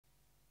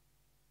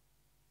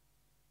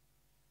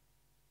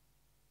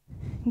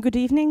Good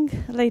evening,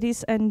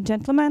 ladies and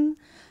gentlemen.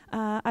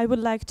 I would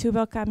like to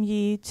welcome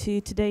you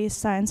to today's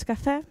Science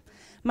Café.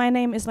 My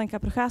name is Lenka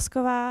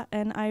Zychová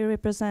and I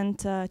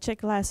represent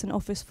Czech Liaison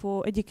Office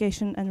for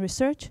Education and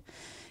Research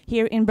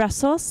here in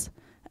Brussels,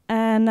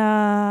 and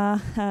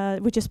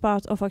which is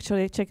part of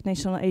actually Czech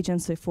National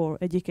Agency for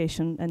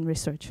Education and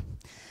Research.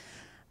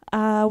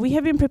 We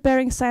have been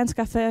preparing Science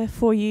Café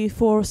for you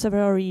for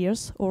several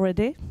years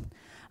already.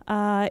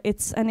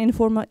 It's an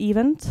informal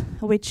event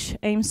which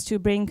aims to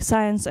bring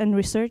science and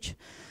research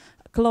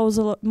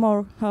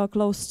more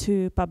close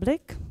to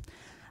public.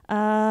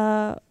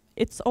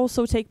 It's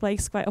also take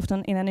place quite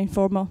often in an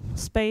informal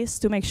space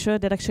to make sure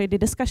that actually the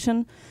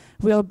discussion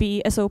will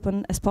be as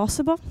open as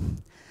possible.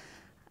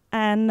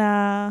 And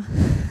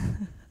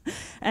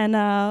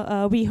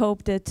we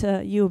hope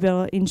that you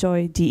will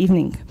enjoy the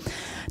evening.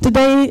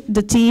 Today,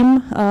 the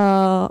theme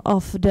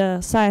of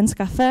the Science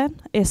Café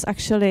is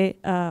actually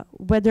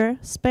weather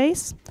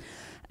space,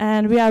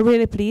 and we are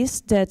really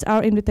pleased that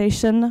our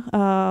invitation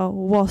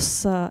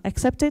was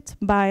accepted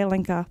by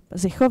Lenka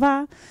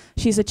Zychová.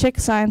 She's a Czech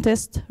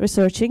scientist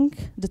researching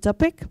the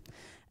topic,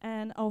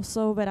 and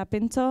also Vera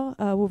Pinto,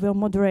 who will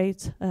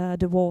moderate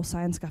the whole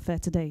Science Café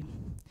today.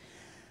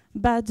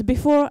 But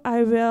before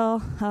I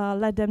will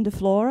let them the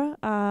floor,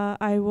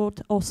 I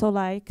would also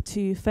like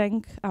to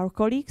thank our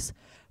colleagues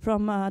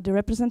from the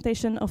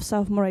representation of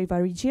South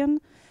Moravia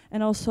region,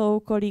 and also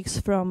colleagues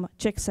from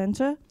Czech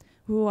Center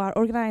who are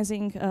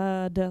organizing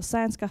the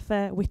Science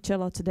Café with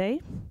Cello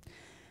today.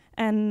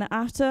 And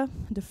after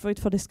the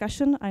fruitful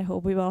discussion I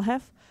hope we will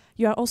have,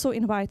 you are also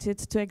invited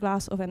to a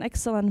glass of an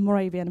excellent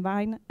Moravian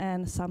wine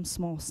and some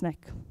small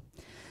snack.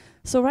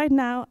 So right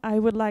now I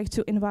would like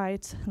to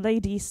invite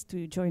ladies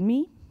to join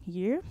me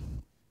here.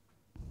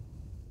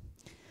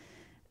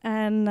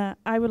 And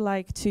I would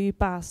like to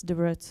pass the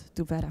word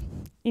to Vera.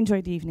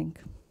 Enjoy the evening.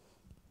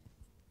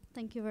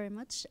 Thank you very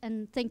much,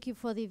 and thank you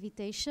for the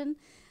invitation.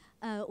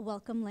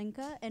 Welcome,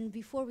 Lenka. And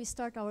before we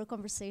start our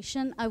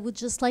conversation, I would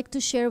just like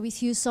to share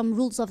with you some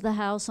rules of the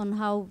house on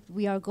how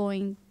we are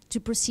going to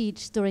proceed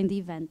during the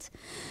event.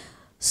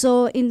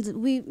 So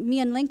me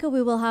and Lenka,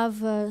 we will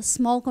have a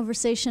small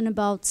conversation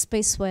about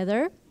space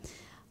weather.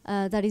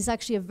 That is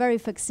actually a very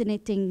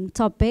fascinating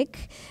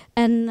topic,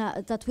 and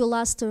that will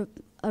last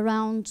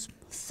around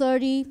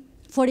 40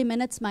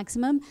 minutes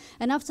maximum.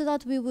 And after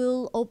that, we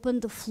will open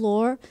the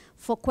floor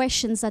for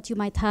questions that you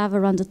might have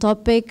around the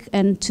topic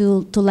and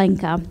to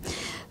Lenka.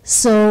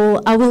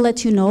 So I will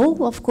let you know,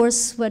 of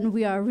course, when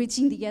we are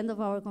reaching the end of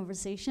our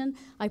conversation.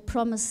 I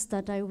promise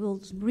that I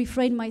will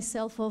refrain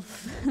myself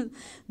of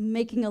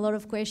making a lot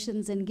of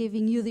questions and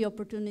giving you the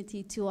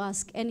opportunity to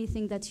ask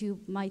anything that you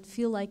might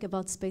feel like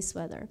about space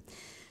weather.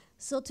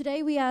 So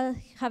today we are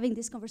having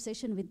this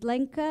conversation with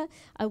Lenka.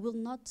 I will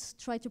not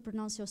try to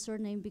pronounce your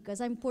surname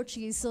because I'm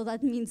Portuguese, so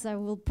that means I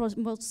will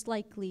most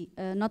likely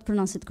not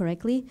pronounce it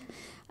correctly.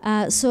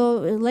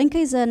 So Lenka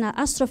is an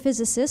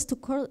astrophysicist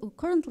who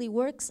currently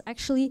works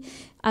actually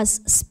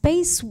as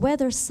space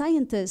weather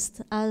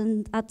scientist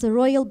at the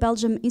Royal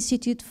Belgium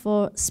Institute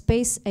for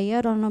Space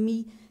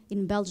Aeronomy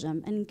in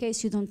Belgium. And in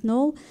case you don't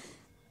know,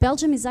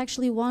 Belgium is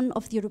actually one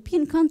of the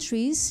European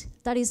countries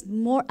that is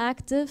more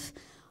active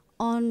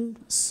on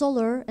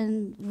solar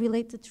and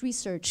related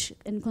research,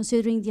 and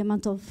considering the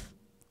amount of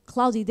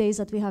cloudy days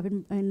that we have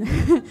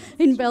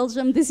in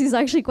Belgium, this is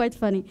actually quite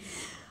funny.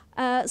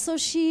 So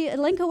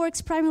Lenka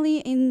works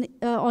primarily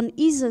on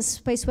ESA's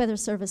Space Weather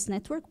Service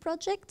Network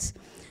project.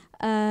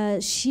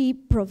 She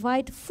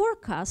provides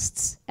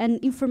forecasts and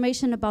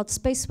information about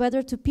space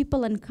weather to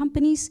people and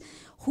companies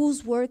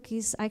whose work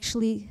is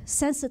actually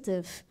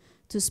sensitive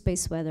to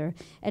space weather.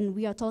 And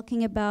we are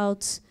talking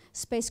about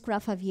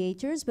spacecraft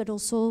aviators, but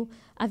also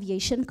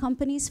aviation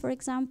companies, for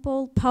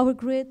example, power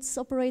grids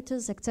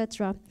operators,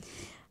 etc.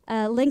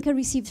 Lenka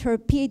received her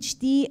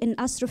PhD in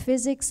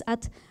astrophysics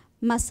at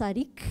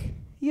Masaryk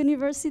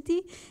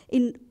University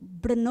in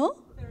Brno,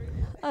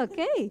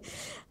 okay,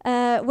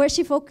 where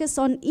she focused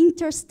on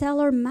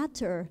interstellar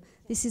matter.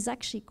 This is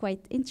actually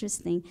quite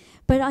interesting.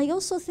 But I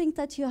also think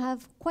that you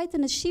have quite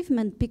an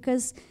achievement,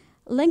 because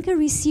Lenka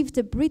received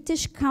the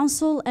British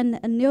Council and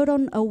a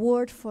Neuron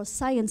Award for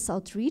Science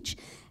Outreach.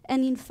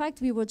 And in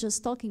fact, we were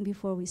just talking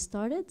before we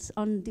started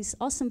on this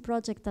awesome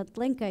project that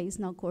Lenka is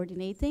now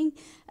coordinating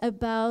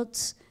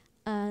about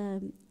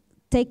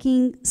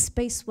taking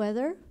space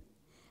weather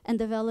and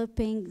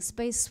developing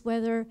space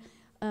weather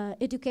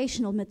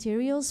educational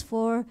materials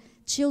for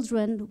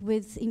children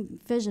with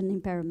vision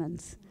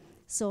impairment.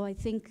 So I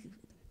think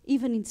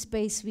even in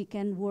space we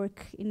can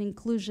work in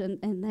inclusion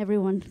and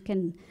everyone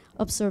can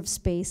observe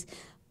space.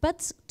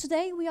 But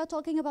today we are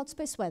talking about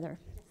space weather.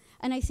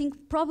 And I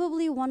think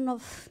probably one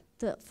of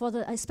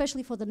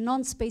especially for the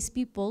non-space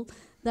people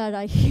that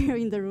are here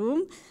in the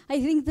room,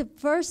 I think the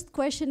first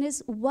question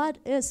is, what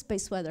is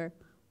space weather?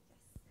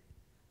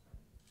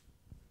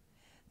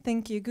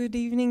 Thank you. Good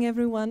evening,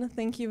 everyone.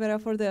 Thank you, Vera,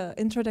 for the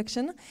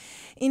introduction.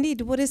 Indeed,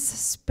 what is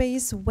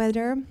space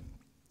weather?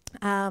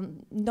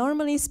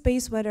 Normally,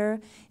 space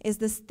weather is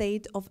the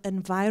state of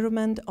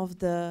environment of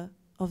the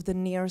of the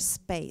near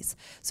space.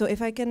 So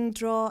if I can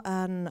draw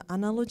an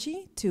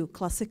analogy to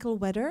classical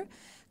weather,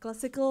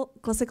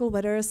 classical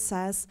weather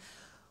says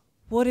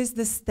what is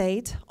the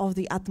state of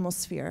the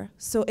atmosphere.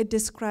 So it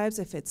describes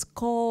if it's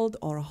cold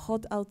or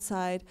hot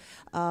outside,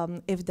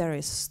 if there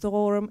is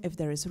storm, if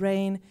there is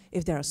rain,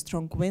 if there are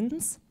strong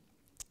winds.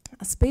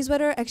 Space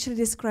weather actually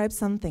describes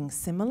something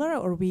similar,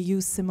 or we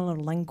use similar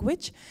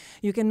language.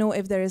 You can know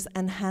if there is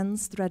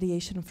enhanced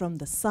radiation from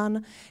the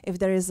sun, if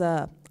there is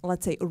a,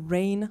 let's say, a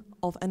rain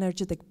of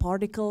energetic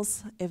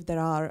particles, if there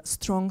are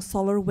strong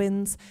solar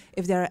winds,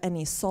 if there are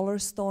any solar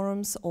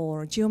storms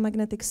or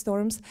geomagnetic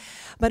storms.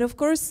 But of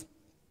course,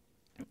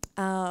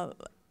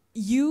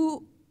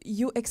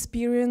 you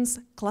experience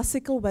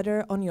classical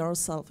weather on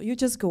yourself. You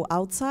just go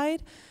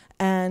outside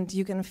and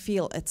you can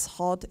feel it's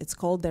hot, it's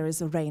cold, there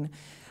is a rain.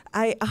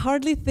 I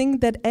hardly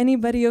think that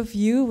anybody of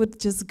you would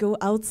just go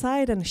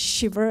outside and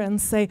shiver and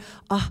say,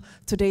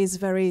 today is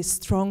very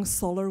strong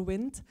solar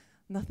wind.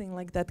 Nothing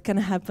like that can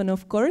happen,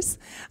 of course.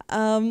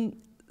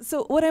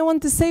 So what I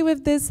want to say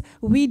with this,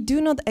 we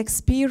do not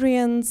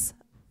experience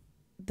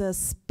the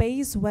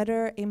space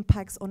weather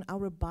impacts on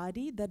our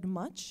body that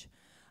much.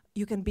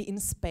 You can be in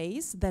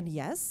space, then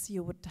yes,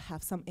 you would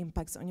have some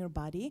impacts on your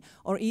body.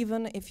 Or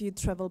even if you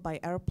travel by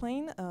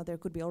airplane, there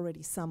could be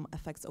already some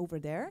effects over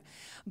there.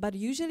 But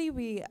usually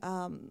we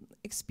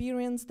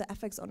experience the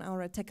effects on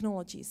our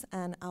technologies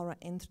and our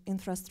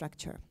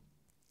infrastructure.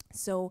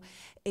 So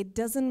it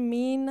doesn't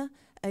mean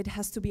it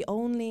has to be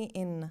only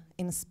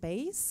in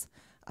space.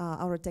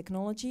 Our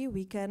technology,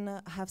 we can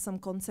have some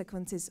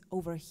consequences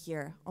over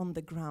here on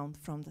the ground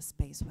from the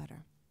space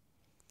weather.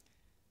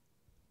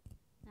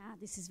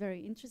 This is very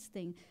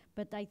interesting,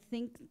 but I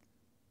think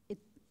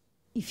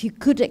if you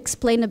could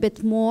explain a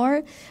bit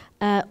more,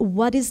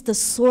 what is the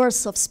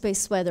source of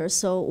space weather?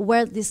 So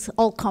where this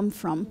all come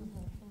from?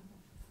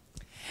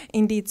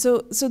 Indeed,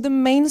 so the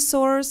main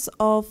source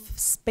of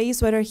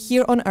space weather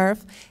here on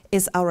Earth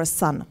is our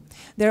sun.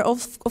 There are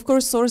of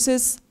course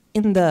sources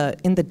in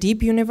the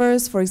deep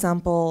universe, for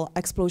example,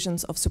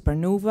 explosions of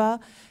supernova.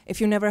 If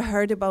you never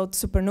heard about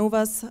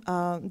supernovas,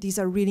 these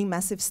are really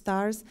massive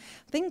stars,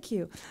 thank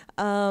you,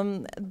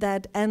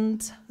 that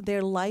end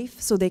their life,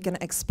 so they can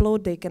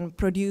explode, they can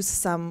produce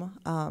some,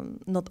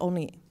 not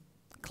only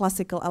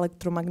classical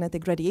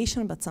electromagnetic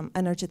radiation, but some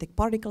energetic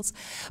particles.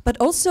 But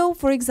also,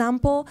 for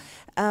example,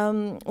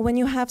 when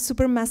you have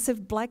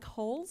supermassive black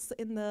holes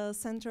in the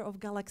center of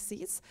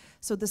galaxies,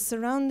 so the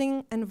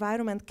surrounding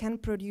environment can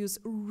produce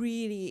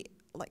really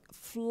like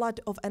flood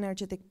of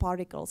energetic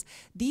particles.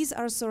 These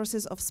are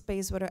sources of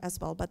space weather as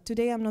well, but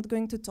today I'm not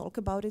going to talk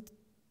about it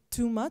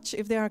too much.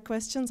 If there are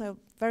questions, I'm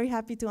very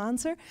happy to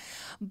answer.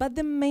 But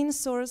the main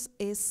source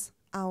is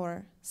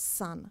our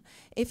sun.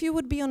 If you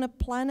would be on a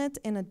planet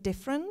in a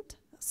different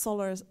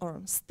solar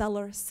or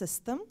stellar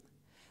system,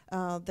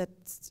 that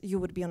you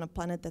would be on a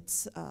planet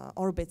that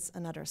orbits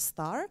another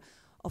star,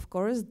 of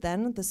course,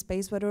 then the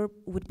space weather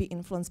would be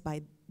influenced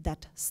by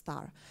that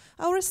star.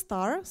 Our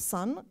star,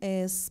 sun,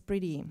 is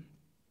pretty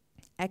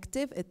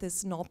active. It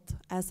is not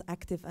as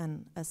active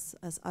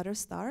as other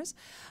stars,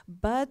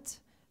 but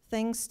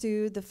thanks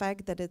to the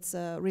fact that it's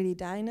really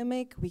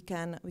dynamic, we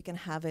can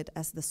have it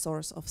as the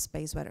source of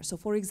space weather. So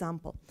for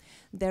example,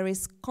 there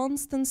is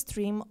constant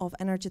stream of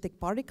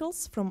energetic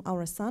particles from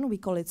our sun. We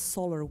call it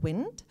solar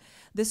wind.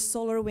 This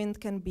solar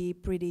wind can be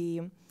pretty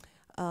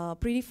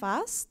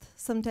fast,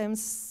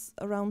 sometimes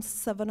around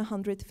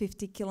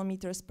 750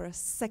 kilometers per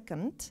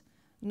second,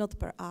 not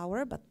per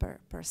hour, but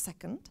per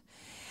second.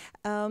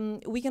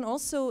 We can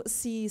also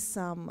see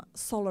some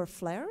solar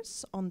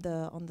flares on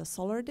the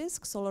solar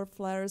disk. Solar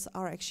flares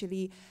are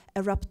actually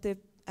eruptive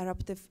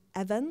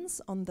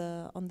events on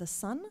the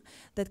sun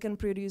that can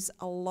produce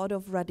a lot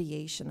of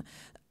radiation,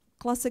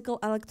 classical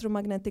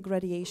electromagnetic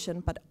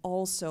radiation, but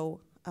also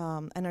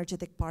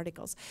energetic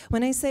particles.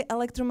 When I say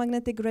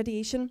electromagnetic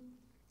radiation,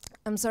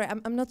 I'm sorry,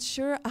 I'm not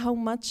sure how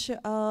much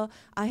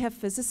I have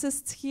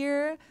physicists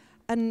here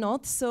and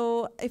not.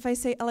 So if I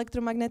say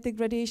electromagnetic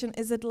radiation,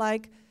 is it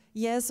like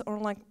yes or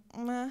like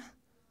meh,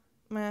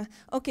 meh?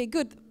 Okay,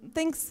 good.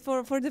 Thanks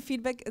for the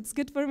feedback. It's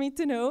good for me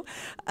to know.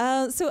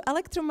 So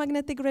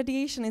electromagnetic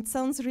radiation, it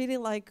sounds really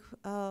like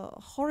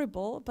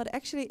horrible, but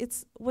actually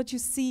it's what you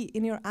see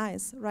in your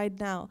eyes right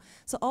now.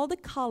 So all the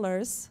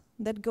colors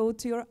that go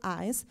to your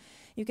eyes,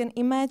 you can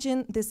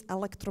imagine this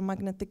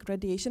electromagnetic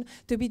radiation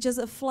to be just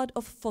a flood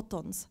of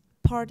photons,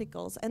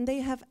 particles, and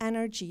they have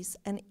energies,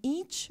 and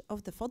each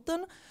of the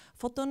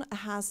photon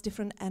has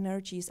different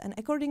energies, and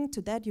according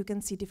to that you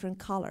can see different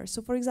colors.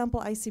 So for example,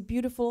 I see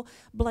beautiful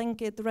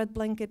blanket, red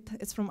blanket,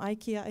 it's from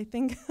IKEA, I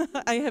think.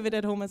 I have it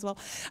at home as well.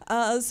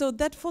 So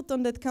that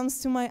photon that comes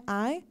to my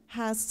eye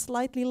has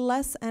slightly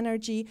less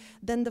energy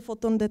than the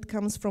photon that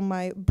comes from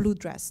my blue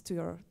dress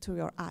to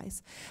your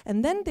eyes.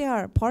 And then there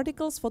are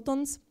particles,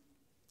 photons,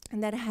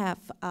 and that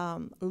have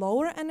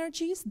lower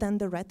energies than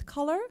the red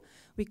color.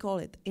 We call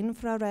it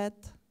infrared.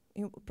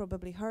 You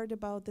probably heard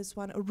about this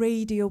one.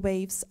 Radio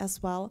waves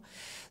as well.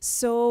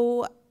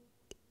 So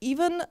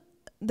even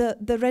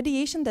the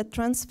radiation that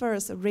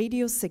transfers a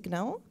radio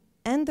signal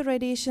and the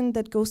radiation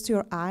that goes to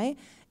your eye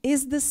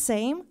is the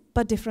same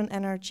but different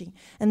energy.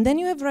 And then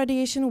you have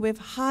radiation with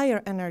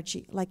higher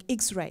energy, like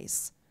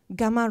X-rays,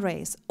 gamma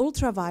rays,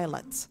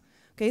 ultraviolet.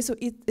 Okay, so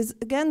it is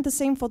again the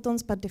same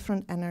photons but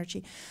different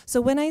energy. So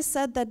when I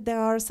said that there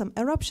are some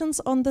eruptions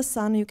on the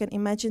sun, you can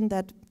imagine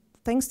that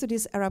thanks to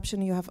this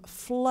eruption you have a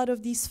flood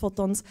of these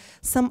photons.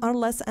 Some are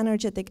less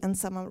energetic and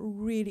some are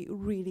really,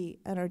 really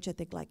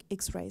energetic, like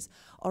X-rays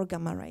or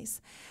gamma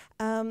rays.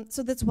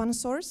 So that's one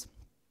source.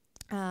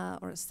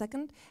 Or a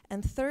second.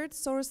 And third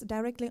source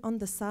directly on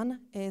the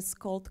sun is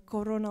called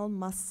coronal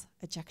mass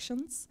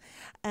ejections.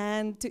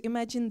 And to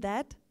imagine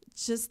that,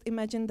 just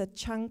imagine the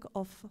chunk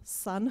of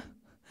sun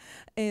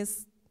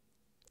is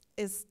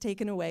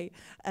taken away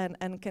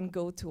and can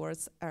go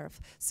towards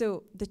Earth.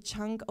 So the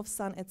chunk of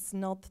sun, it's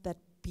not that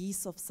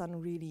piece of sun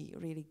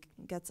really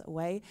gets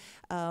away.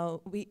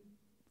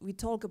 We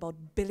talk about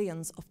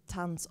billions of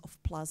tons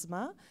of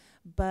plasma,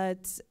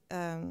 but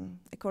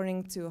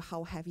according to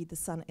how heavy the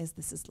sun is,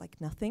 this is like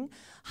nothing.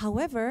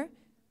 However,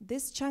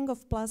 this chunk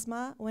of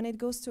plasma, when it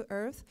goes to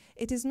Earth,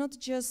 it is not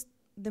just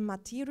the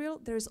material,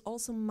 there is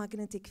also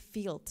magnetic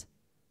field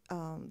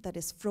that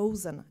is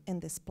frozen in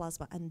this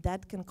plasma, and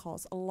that can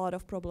cause a lot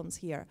of problems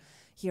here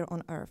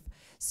on Earth.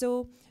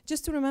 So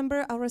just to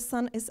remember, our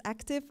sun is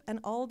active,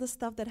 and all the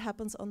stuff that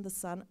happens on the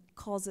sun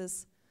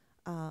causes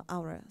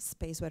our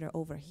space weather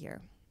over here.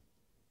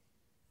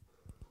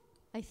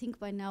 I think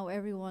by now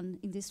everyone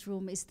in this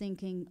room is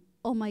thinking,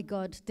 oh my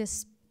God,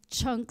 there's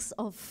chunks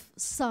of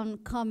sun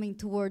coming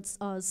towards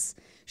us.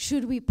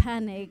 Should we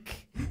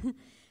panic?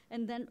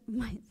 And then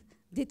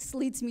this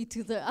leads me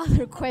to the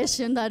other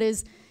question, that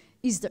is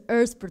the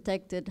Earth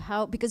protected?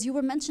 How? Because you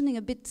were mentioning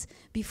a bit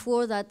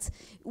before that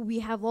we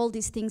have all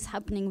these things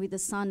happening with the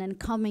sun and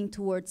coming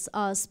towards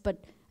us,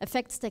 but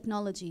affects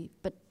technology,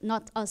 but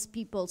not us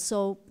people.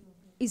 So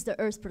is the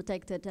Earth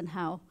protected, and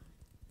how?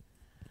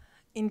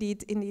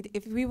 Indeed.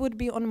 If we would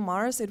be on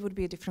Mars, it would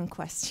be a different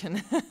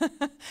question.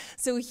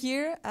 So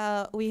here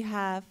we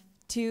have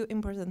two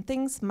important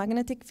things: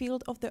 magnetic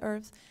field of the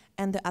Earth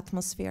and the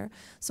atmosphere.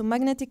 So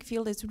magnetic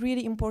field is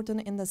really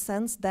important in the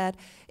sense that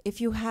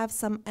if you have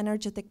some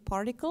energetic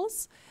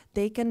particles,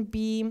 they can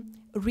be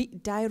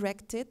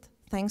redirected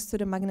thanks to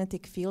the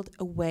magnetic field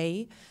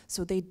away,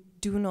 so they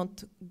do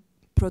not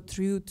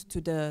protrude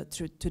to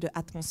the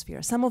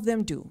atmosphere. Some of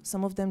them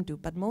do,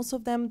 but most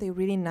of them, they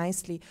really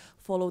nicely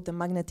follow the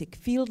magnetic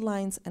field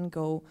lines and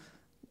go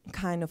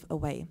kind of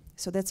away.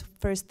 So that's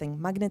first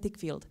thing, magnetic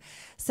field.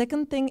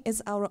 Second thing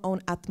is our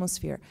own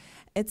atmosphere.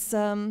 It's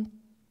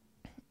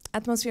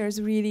atmosphere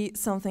is really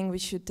something we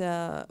should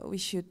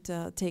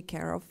take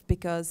care of,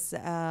 because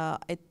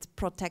it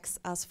protects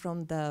us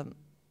from the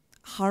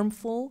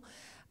harmful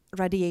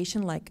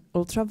radiation, like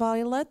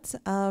ultraviolet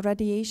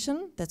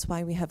radiation. That's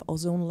why we have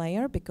ozone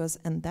layer, because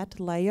in that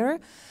layer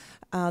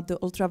the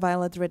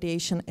ultraviolet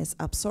radiation is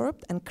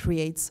absorbed and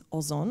creates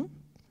ozone,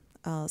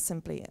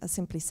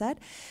 simply said.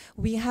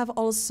 We have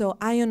also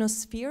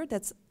ionosphere.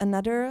 That's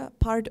another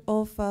part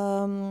of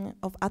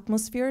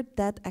atmosphere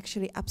that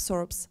actually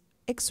absorbs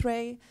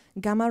X-ray,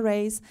 gamma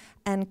rays,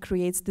 and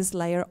creates this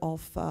layer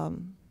of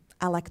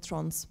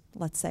electrons,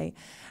 let's say.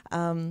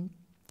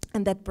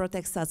 And that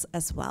protects us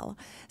as well.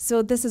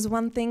 So this is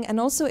one thing. And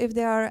also, if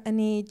there are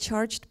any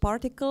charged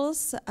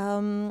particles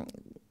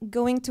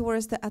going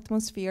towards the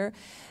atmosphere,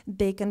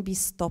 they can be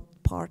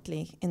stopped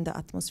partly in the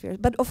atmosphere.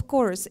 But of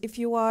course, if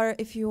you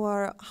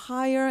are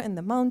higher in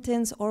the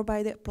mountains or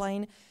by the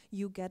plane,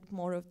 you get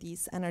more of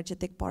these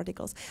energetic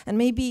particles. And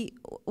maybe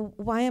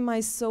why am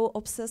I so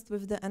obsessed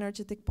with the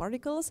energetic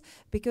particles?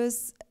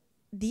 Because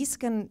these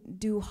can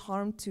do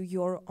harm to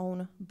your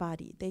own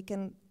body. They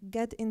can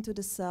get into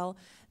the cell.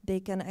 They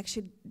can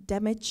actually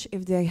damage,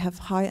 if they have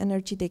high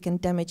energy, they can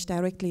damage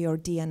directly your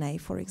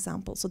DNA, for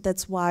example. So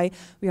that's why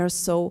we are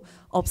so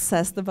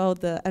obsessed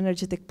about the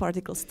energetic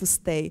particles to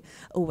stay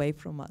away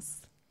from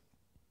us.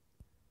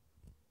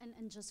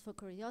 And just for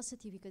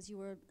curiosity, because you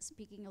were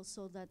speaking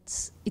also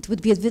that it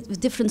would be a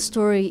different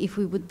story if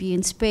we would be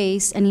in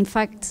space, and in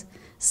fact,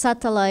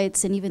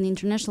 satellites and even the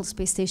International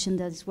Space Station,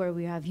 that is where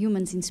we have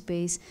humans in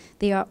space,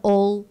 they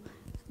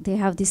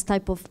have this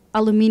type of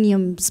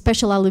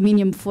special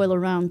aluminium foil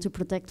around to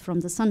protect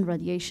from the sun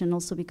radiation,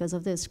 also because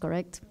of this,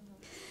 correct?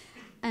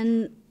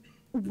 And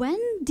when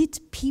did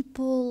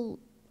people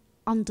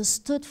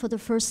understood for the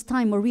first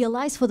time or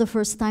realized for the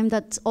first time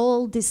that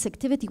all this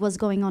activity was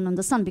going on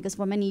the sun? Because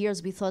for many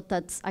years we thought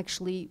that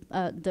actually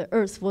the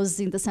Earth was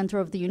in the center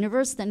of the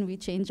universe, then we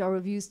changed our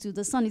views to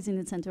the sun is in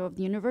the center of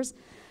the universe.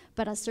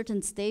 But at a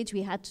certain stage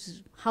we had to,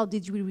 how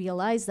did we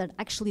realize that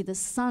actually the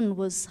sun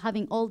was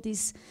having all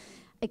this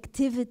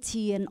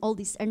activity and all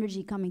this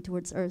energy coming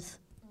towards Earth?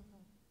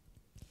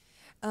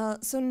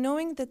 So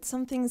knowing that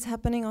something is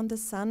happening on the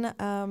sun,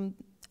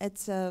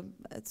 it's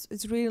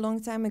really long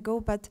time ago,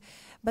 but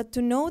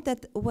to know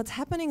that what's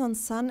happening on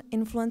sun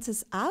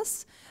influences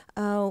us,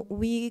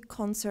 we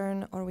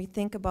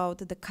think about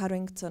the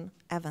Carrington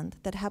event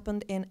that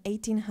happened in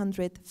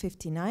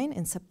 1859,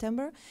 in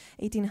September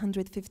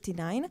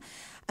 1859.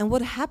 And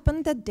what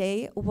happened that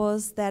day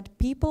was that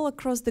people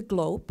across the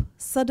globe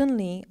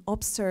suddenly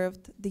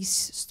observed these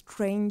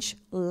strange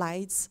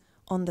lights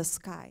on the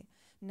sky.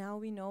 Now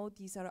we know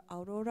these are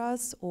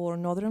auroras or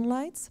northern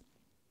lights,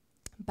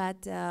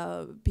 but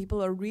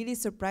people are really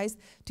surprised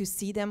to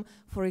see them,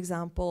 for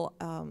example,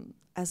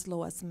 as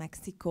low as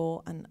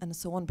Mexico and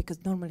so on,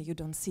 because normally you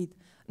don't see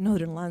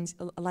northern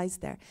lights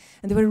there.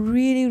 And they were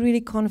really,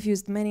 really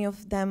confused. Many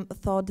of them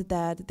thought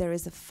that there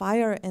is a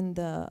fire in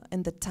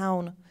the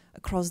town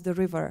across the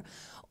river,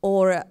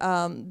 or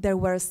there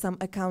were some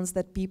accounts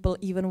that people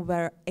even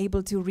were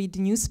able to read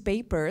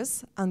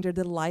newspapers under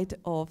the light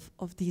of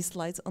these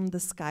lights on the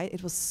sky.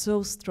 It was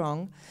so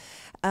strong.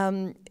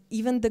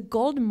 Even the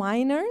gold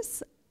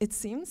miners, it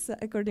seems,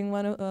 according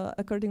one of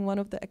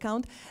the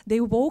account,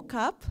 they woke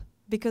up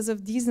because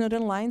of these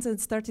northern lights and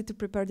started to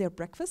prepare their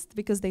breakfast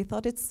because they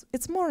thought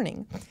it's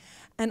morning.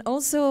 And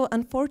also,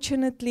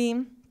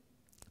 unfortunately,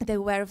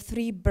 there were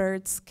 3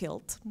 birds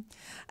killed.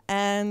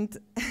 And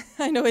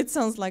I know it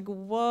sounds like,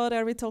 what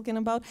are we talking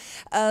about?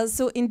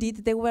 So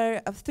indeed, there were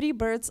 3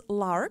 birds,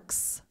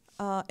 larks,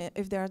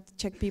 if they are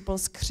Czech people,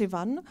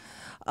 skřivan.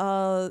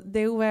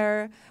 They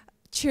were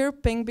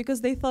chirping because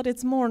they thought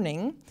it's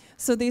morning.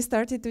 So they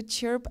started to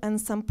chirp, and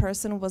some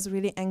person was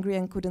really angry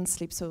and couldn't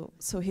sleep, so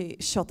he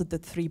shot the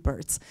 3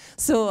 birds.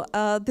 So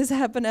this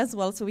happened as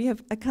well, so we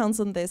have accounts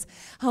on this.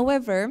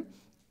 However,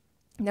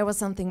 there was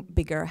something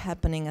bigger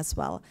happening as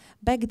well.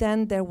 Back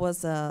then, there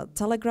was a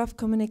telegraph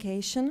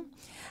communication,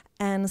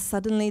 and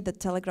suddenly the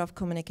telegraph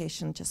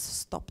communication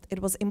just stopped.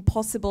 It was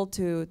impossible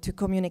to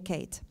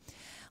communicate.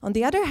 On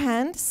the other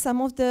hand,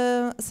 some of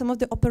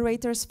the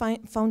operators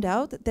found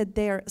out that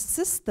their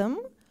system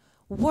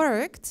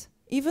worked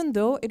even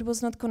though it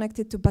was not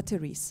connected to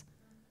batteries.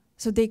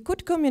 So they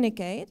could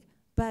communicate,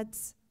 but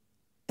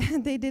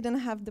they didn't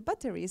have the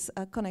batteries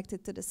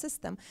connected to the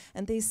system.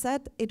 And they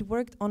said it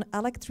worked on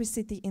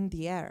electricity in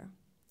the air.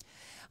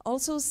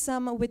 Also,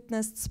 some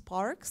witnessed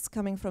sparks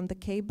coming from the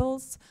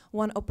cables.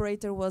 One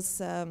operator was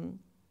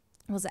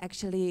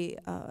actually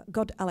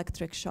got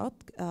electric shock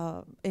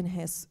in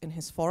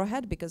his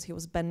forehead because he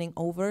was bending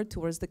over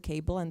towards the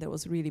cable, and there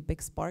was really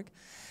big spark.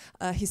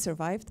 He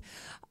survived.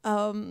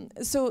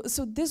 So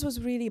this was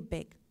really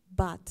big.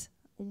 But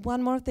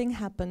one more thing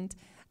happened.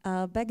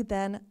 Back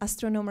then,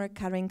 astronomer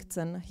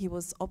Carrington, he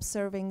was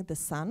observing the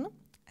sun,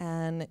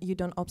 and you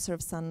don't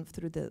observe sun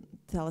through the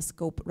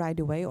telescope right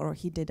away, or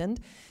he didn't.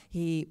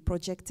 He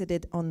projected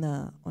it on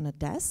a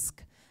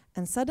desk.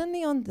 And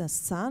suddenly on the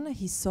sun,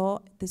 he saw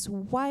this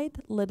white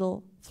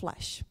little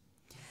flash.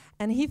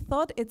 And he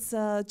thought it's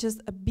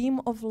just a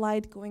beam of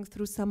light going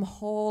through some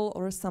hole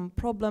or some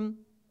problem.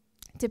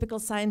 Typical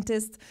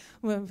scientist,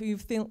 when you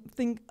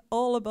think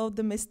all about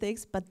the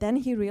mistakes, but then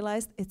he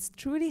realized it's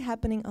truly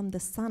happening on the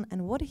sun.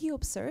 And what he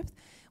observed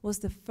was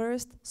the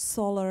first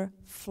solar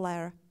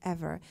flare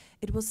ever.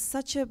 It was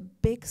such a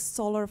big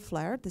solar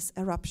flare, this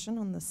eruption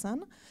on the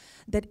sun,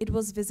 that it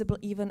was visible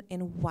even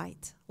in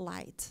white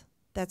light.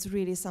 That's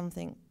really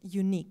something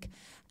unique.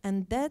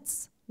 And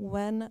that's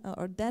when,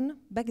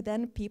 back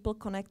then, people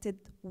connected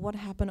what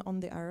happened on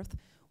the Earth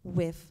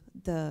with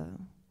the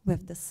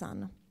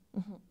sun.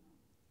 Mm-hmm.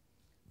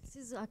 This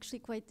is actually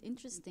quite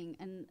interesting,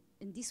 and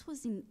this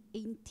was in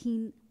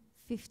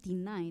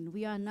 1859.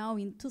 We are now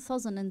in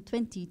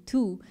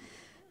 2022.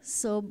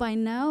 So by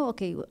now,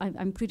 okay,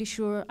 I'm pretty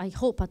sure, I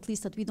hope at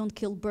least, that we don't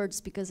kill birds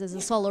because there's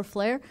a solar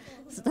flare.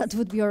 So that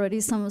would be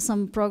already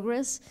some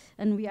progress.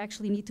 And we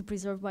actually need to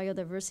preserve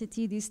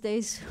biodiversity these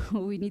days.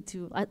 We need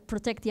to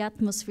protect the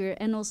atmosphere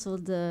and also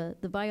the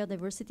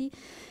biodiversity.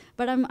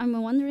 But I'm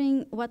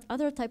wondering what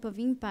other type of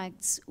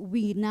impacts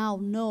we now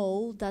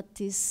know that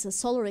this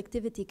solar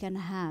activity can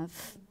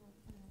have.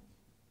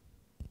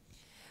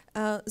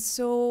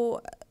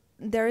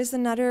 There is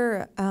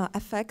another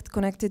effect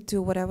connected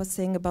to what I was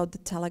saying about the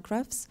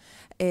telegraphs.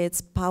 It's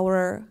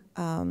power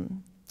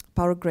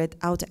grid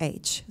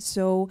outage.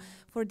 So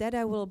for that,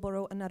 I will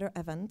borrow another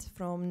event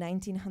from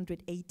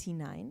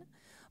 1989.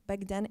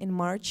 Back then in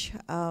March,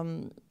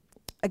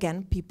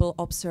 again, people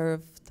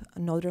observed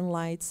northern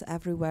lights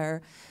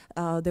everywhere.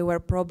 There were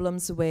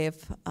problems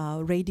with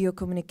radio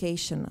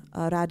communication.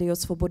 Radio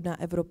Svobodná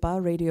Europa,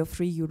 Radio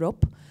Free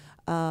Europe,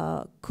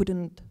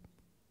 couldn't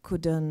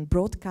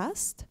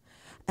broadcast.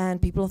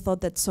 And people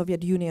thought that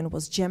Soviet Union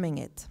was jamming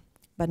it.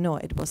 But no,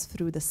 it was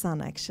through the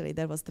sun, actually.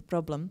 That was the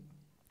problem.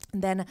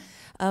 And then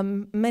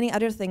many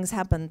other things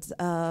happened.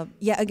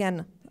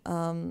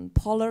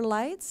 Polar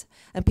lights.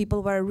 And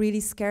people were really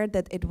scared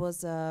that it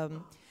was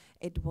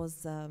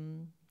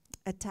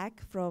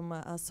attack from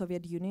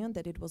Soviet Union,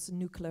 that it was a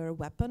nuclear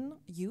weapon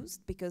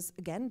used. Because,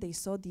 again, they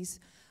saw these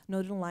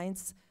northern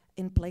lights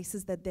in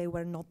places that they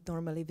were not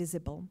normally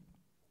visible.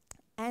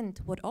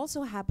 And what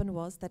also happened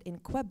was that in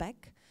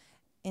Quebec,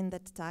 in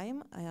that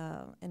time,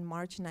 in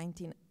March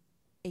 1989,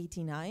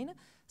 89,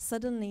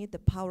 suddenly the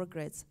power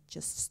grids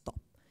just stopped.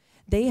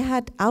 They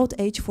had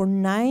outage for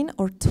 9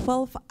 or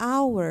 12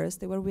 hours.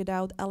 They were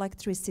without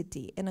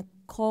electricity in a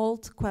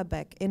cold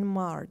Quebec in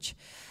March.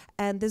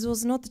 And this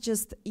was not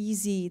just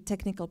easy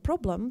technical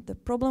problem. The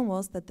problem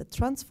was that the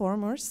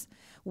transformers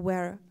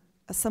were,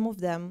 some of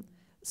them,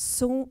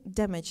 so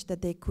damaged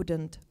that they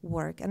couldn't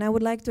work. And I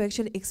would like to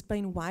actually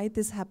explain why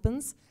this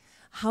happens,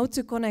 how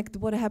to connect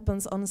what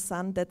happens on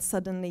sun that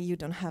suddenly you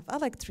don't have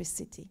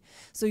electricity.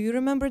 So you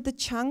remember the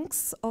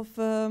chunks of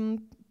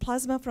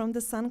plasma from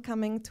the sun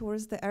coming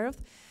towards the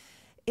Earth?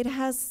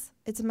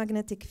 It's a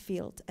magnetic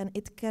field, and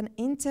it can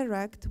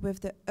interact with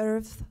the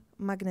Earth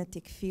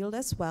magnetic field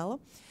as well.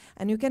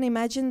 And you can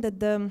imagine that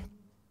the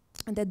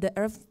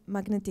Earth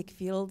magnetic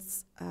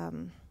fields,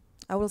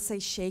 I will say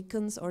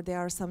shakens, or there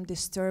are some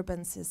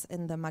disturbances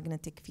in the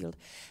magnetic field.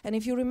 And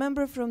if you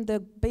remember from the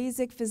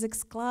basic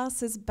physics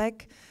classes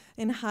back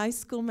in high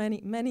school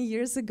many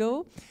years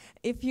ago,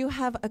 if you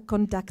have a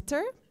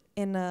conductor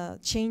in a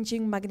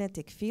changing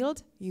magnetic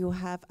field, you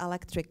have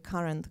electric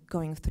current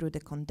going through the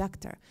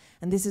conductor.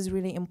 And this is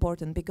really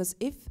important, because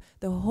if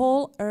the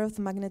whole Earth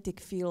magnetic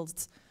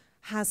field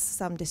has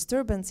some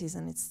disturbances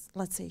and it's,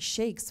 let's say,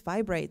 shakes,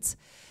 vibrates,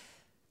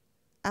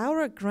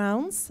 our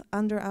grounds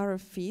under our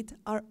feet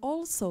are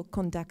also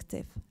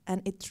conductive,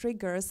 and it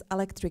triggers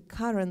electric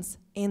currents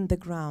in the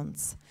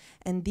grounds.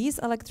 And these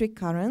electric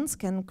currents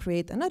can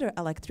create another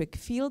electric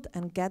field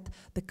and get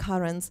the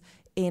currents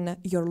in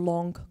your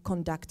long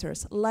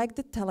conductors, like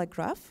the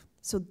telegraph.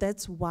 So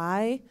that's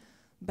why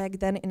back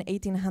then in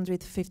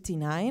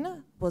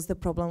 1859 was the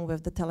problem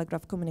with the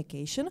telegraph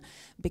communication,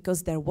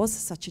 because there was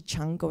such a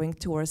chunk going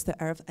towards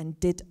the Earth and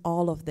did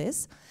all of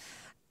this.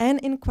 And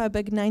in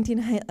Quebec,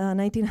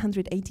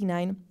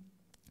 1989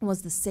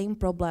 was the same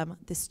problem.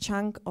 This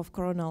chunk of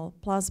coronal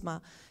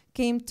plasma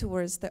came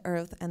towards the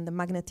Earth, and the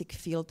magnetic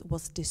field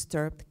was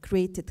disturbed,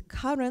 created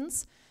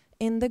currents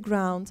in the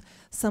ground.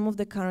 Some of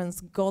the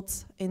currents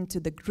got into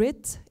the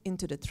grid,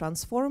 into the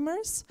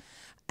transformers.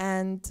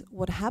 And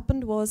what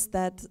happened was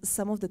that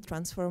some of the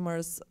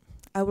transformers,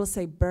 I will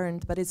say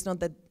burned, but it's not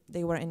that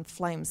they were in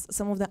flames.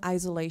 Some of the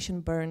isolation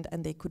burned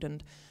and they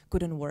couldn't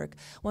work.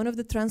 One of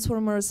the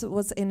transformers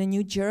was in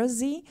New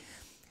Jersey,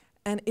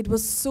 and it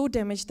was so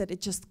damaged that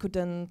it just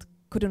couldn't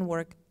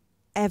work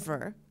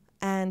ever.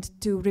 And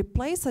to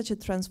replace such a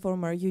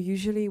transformer, you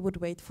usually would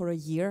wait for a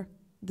year.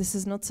 This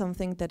is not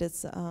something that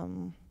is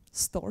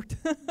stored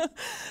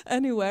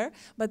anywhere,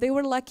 but they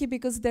were lucky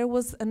because there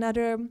was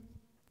another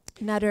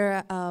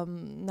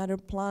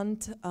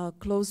plant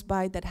close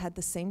by that had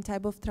the same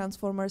type of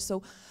transformer.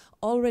 So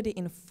already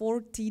in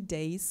 40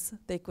 days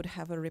they could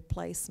have a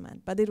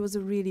replacement. But it was a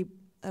really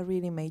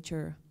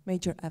major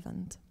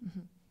event.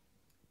 Mm-hmm.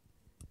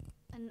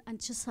 And I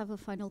just have a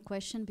final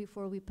question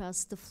before we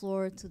pass the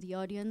floor to the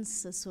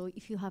audience. So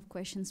if you have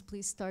questions,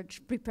 please start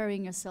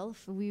preparing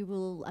yourself.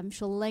 I'm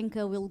sure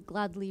Lenka will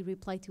gladly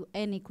reply to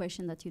any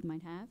question that you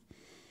might have.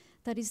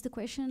 That is the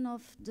question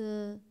of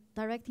the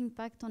direct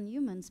impact on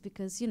humans,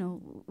 because, you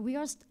know,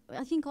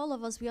 I think all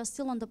of us, we are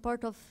still on the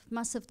part of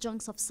massive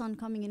chunks of sun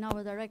coming in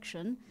our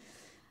direction.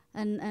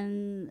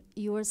 And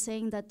you were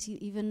saying that you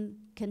even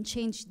can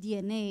change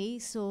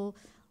DNA. So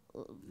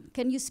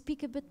can you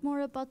speak a bit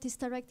more about this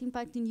direct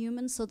impact in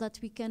humans so that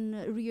we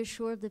can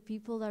reassure the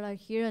people that are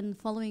here and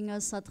following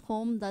us at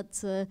home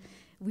that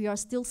we are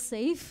still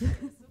safe?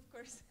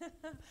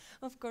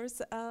 Of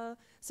course.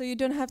 So you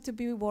don't have to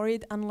be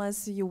worried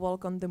unless you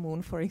walk on the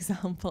moon, for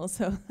example.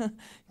 So you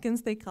can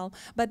stay calm.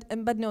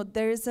 But no,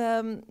 there's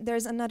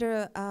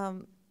another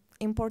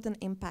important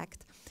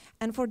impact,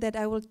 and for that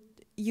I will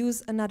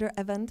use another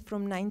event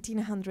from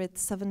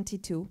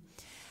 1972.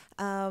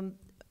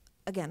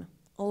 Again,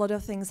 a lot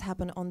of things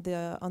happen on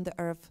the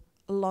Earth.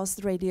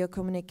 Lost radio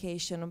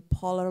communication,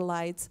 polar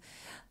lights,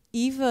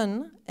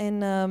 even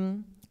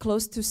in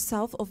close to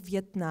south of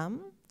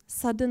Vietnam.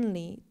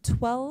 Suddenly,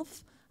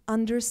 12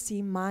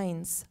 undersea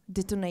mines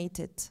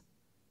detonated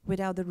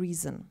without a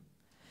reason.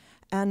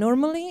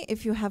 Normally,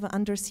 if you have an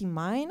undersea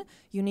mine,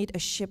 you need a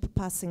ship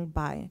passing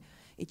by.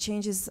 It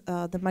changes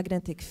the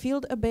magnetic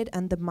field a bit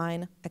and the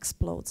mine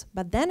explodes.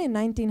 But then in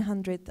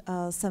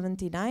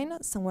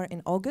 1979, somewhere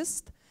in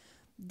August,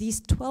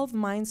 these 12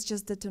 mines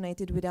just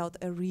detonated without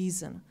a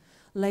reason.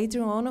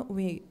 Later on,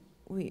 we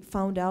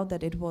found out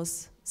that it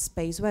was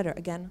space weather.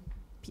 Again,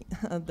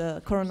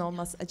 the coronal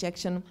mass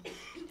ejection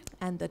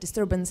and the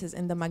disturbances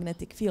in the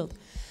magnetic field.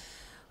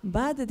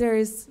 But there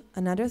is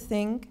another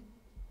thing.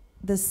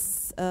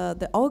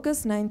 The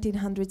August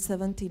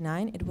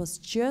 1979, it was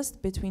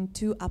just between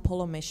two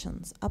Apollo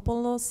missions.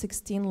 Apollo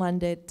 16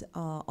 landed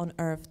on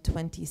Earth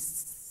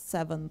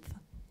 27th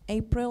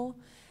April,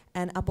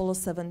 and Apollo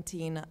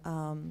 17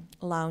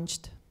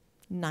 launched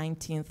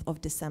 19th of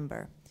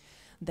December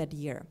that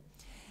year.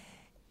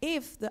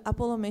 If the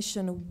Apollo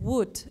mission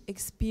would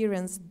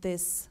experience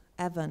this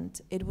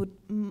event, it would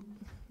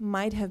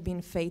might have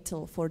been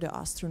fatal for the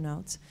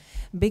astronauts,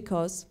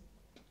 because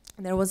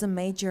there was a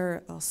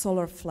major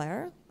solar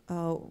flare.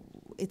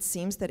 It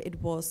seems that it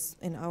was,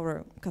 in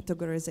our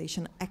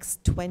categorization,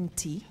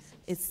 X20.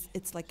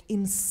 it's like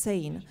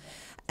insane.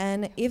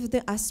 And if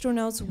the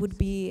astronauts would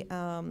be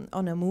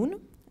on a moon,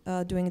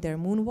 doing their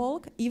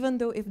moonwalk, even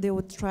though if they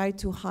would try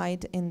to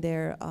hide in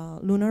their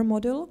lunar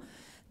module,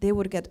 they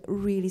would get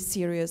really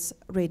serious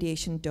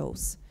radiation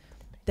dose.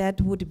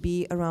 That would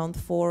be around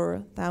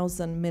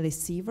 4,000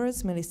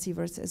 millisieverts.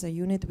 Millisieverts is a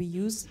unit we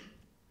use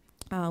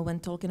when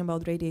talking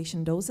about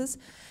radiation doses.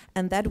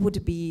 And that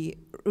would be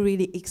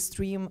really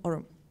extreme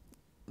or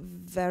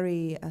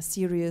very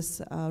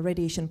serious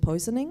radiation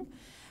poisoning.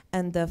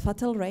 And the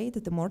fatal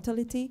rate, the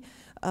mortality,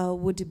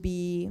 would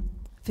be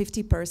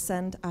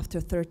 50% after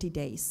 30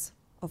 days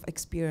of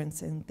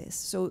experiencing this.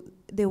 So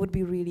they would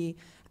be really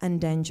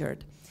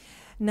endangered.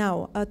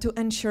 Now, to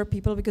ensure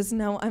people, because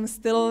now I'm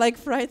still like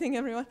frightening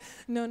everyone.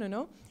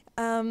 No.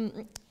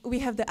 We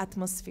have the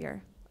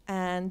atmosphere,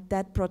 and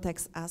that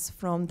protects us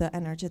from the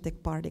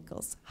energetic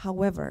particles.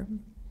 However,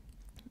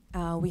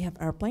 we have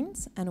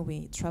airplanes, and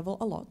we travel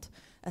a lot,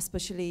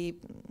 especially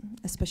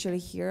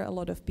here. A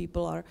lot of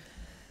people are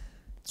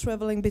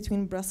traveling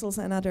between Brussels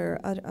and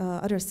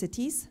other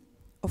cities.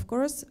 Of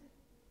course,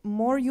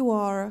 more you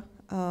are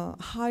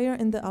higher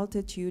in the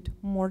altitude,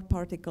 more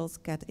particles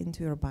get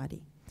into your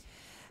body.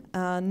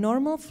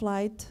 Normal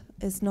flight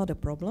is not a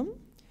problem.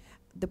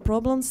 The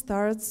problem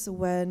starts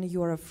when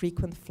you are a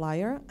frequent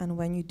flyer and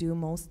when you do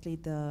mostly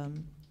the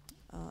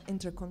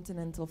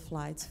intercontinental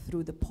flights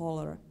through the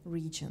polar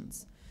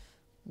regions.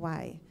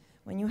 Why?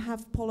 When you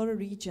have polar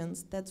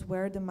regions, that's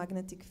where the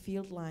magnetic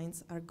field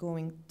lines are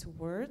going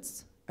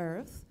towards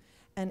Earth.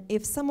 And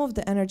if some of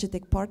the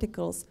energetic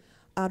particles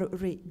are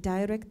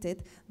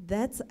redirected,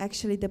 that's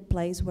actually the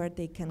place where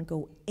they can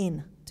go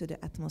into the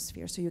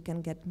atmosphere. So you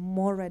can get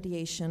more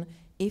radiation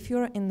if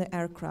you're in the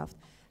aircraft,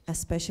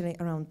 especially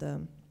around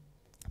the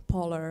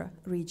polar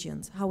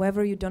regions.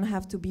 However, you don't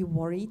have to be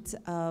worried.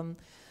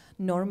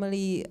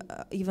 Normally,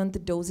 even the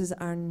doses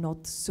are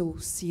not so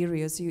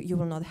serious. You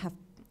will not have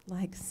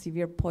like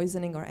severe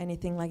poisoning or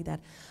anything like that.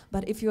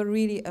 But if you're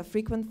really a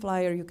frequent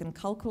flyer, you can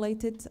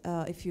calculate it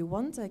if you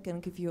want. I can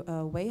give you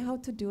a way how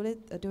to do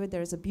it.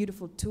 There is a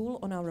beautiful tool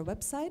on our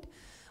website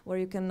where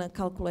you can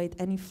calculate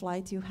any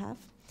flight you have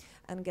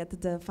and get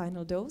the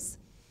final dose.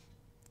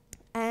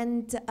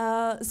 And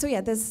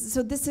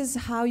this is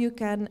how you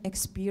can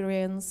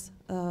experience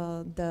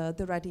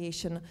the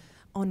radiation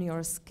on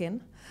your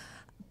skin,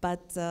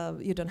 but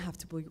you don't have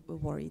to be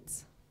worried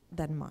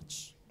that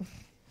much.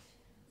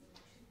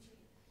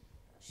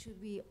 Should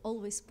we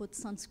always put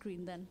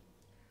sunscreen then?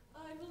 I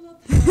will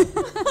not.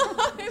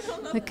 I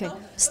will not. Okay,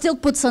 still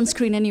put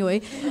sunscreen anyway.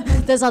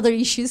 There's other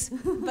issues.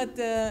 But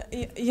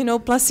you know,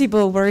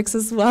 placebo works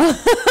as well.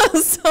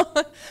 So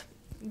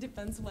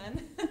depends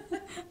when.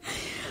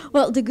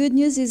 Well, the good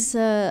news is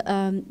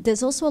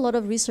there's also a lot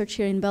of research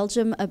here in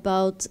Belgium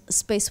about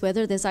space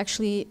weather. There's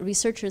actually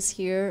researchers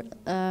here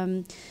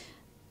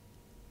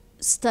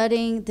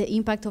studying the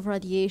impact of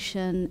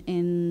radiation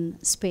in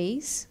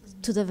space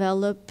to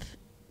develop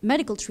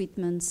medical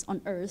treatments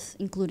on Earth,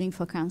 including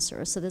for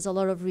cancer. So there's a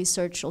lot of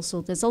research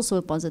also. There's also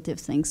a positive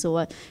thing.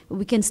 So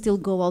we can still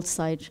go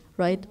outside,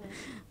 right?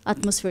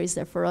 Atmosphere is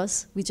there for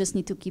us. We just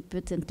need to keep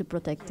it and to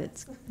protect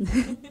it.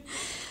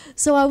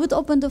 So I would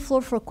open the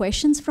floor for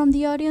questions from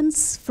the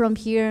audience, from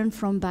here and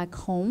from back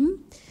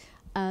home.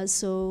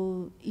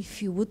 So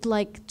if you would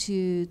like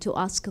to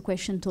ask a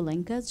question to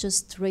Lenka,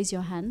 just raise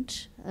your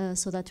hand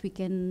so that we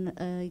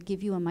can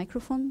give you a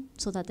microphone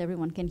so that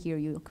everyone can hear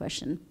your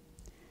question.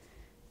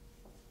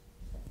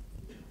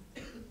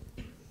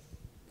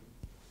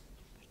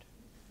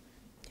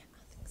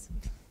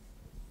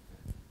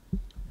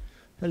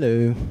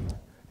 Hello.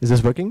 Is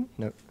this working?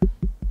 No.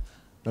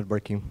 Not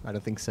working. I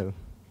don't think so.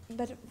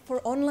 But for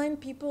online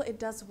people, it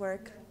does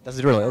work. Does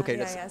it really? Okay.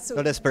 Yeah,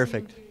 So that's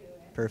perfect.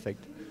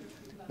 Perfect.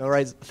 All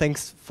right.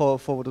 Thanks for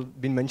what has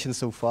been mentioned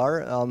so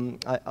far.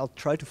 I'll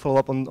try to follow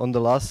up on the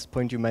last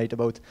point you made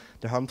about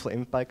the harmful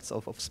impacts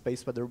of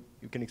space weather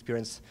you can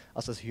experience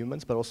us as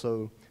humans, but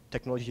also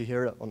technology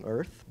here on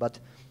Earth. But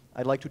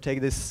I'd like to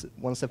take this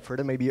one step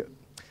further, maybe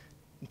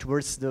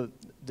towards the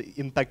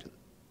impact,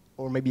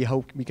 or maybe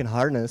how we can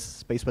harness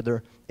space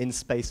weather in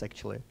space,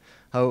 actually.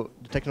 How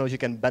the technology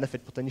can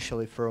benefit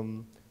potentially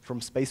from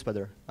space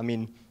weather. I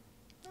mean,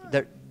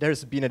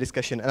 there's been a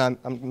discussion, and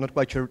I'm not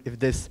quite sure if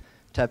this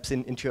taps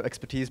into your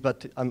expertise,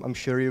 but I'm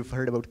sure you've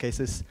heard about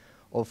cases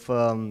of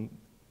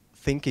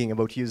thinking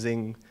about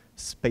using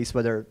space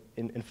weather,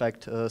 in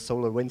fact,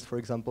 solar winds, for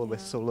example,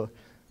 with solar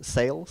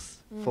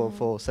sails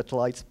for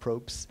satellites,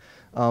 probes.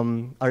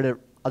 Are there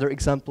other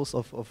examples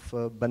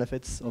of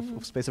benefits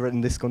of space weather in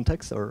this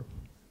context, or?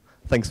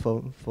 Thanks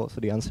for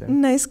the answer.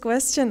 Nice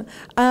question.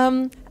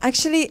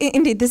 Actually,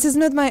 indeed, this is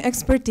not my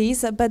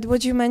expertise, but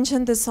what you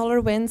mentioned, the solar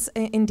winds,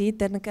 indeed,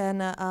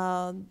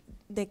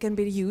 they can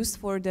be used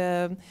for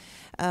the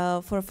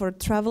for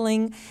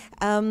traveling.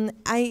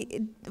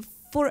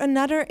 For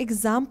another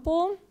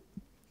example,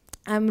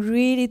 I'm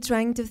really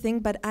trying to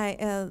think, but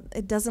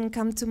it doesn't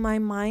come to my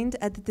mind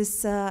at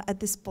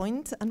this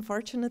point,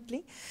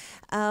 unfortunately.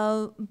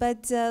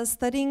 But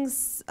studying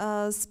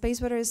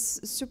space weather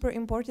is super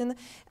important.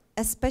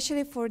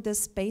 especially for the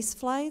space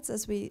flights,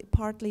 as we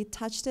partly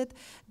touched it,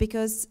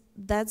 because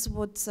that's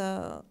what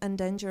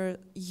endanger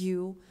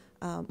you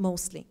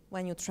mostly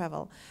when you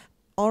travel.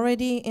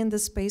 Already in the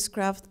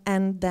spacecraft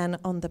and then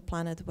on the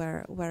planet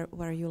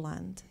where you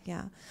land,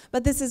 yeah.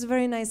 But this is a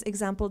very nice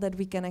example that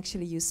we can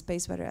actually use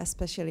space weather,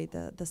 especially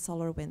the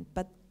solar wind.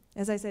 But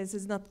as I said, this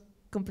is not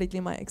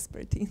completely my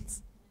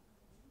expertise.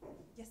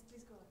 Yes,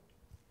 please go on.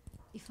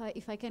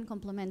 If I can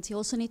complement, you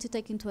also need to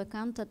take into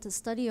account that the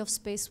study of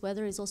space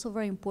weather is also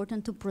very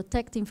important to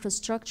protect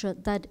infrastructure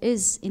that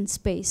is in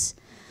space.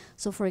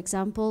 So, for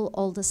example,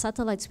 all the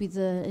satellites with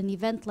an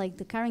event like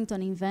the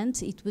Carrington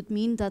event, it would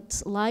mean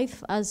that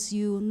life, as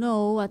you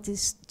know, what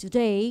is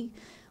today,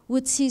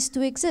 would cease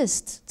to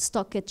exist.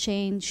 Stock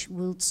exchange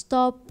will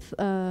stop,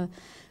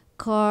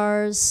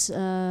 cars,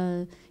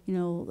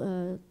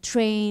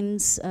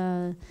 trains,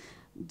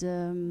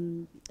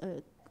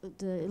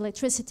 the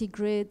electricity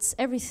grids,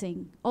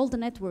 everything, all the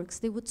networks,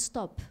 they would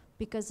stop,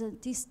 because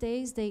these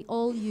days they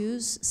all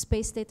use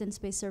space state and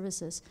space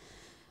services.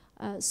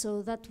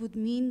 So that would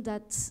mean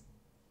that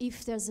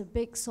if there's a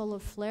big solar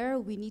flare,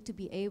 we need to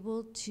be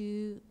able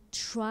to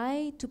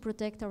try to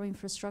protect our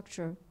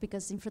infrastructure,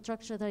 because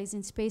infrastructure that is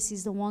in space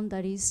is the one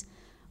that is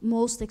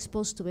most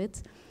exposed to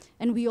it.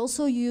 And we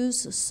also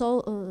use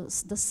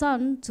the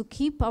sun to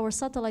keep our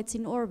satellites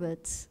in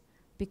orbit,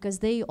 because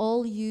they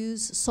all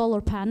use solar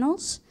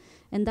panels,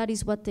 and that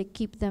is what they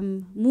keep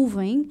them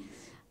moving.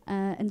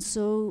 And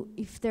so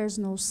if there's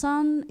no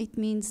sun, it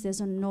means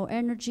there's no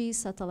energy,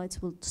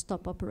 satellites will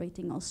stop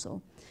operating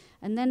also.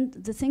 And then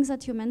the things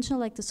that you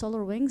mentioned, like the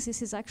solar wings,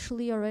 this is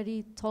actually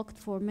already talked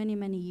for many,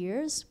 many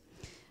years.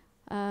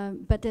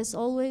 But there's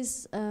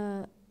always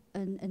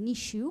an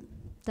issue,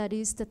 that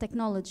is the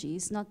technology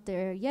is not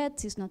there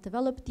yet, is not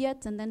developed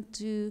yet, and then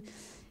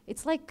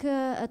it's like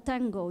a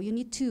tango, you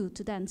need two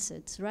to dance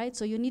it, right?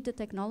 So you need the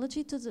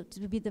technology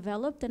to be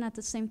developed, and at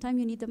the same time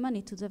you need the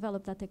money to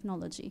develop that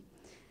technology.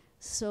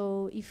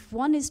 So if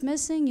one is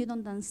missing, you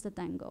don't dance the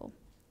tango.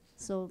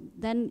 So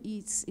then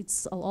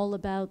it's all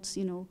about,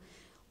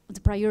 the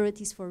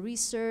priorities for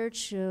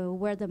research,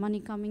 where the money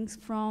coming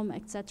from,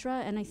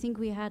 etc. And I think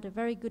we had a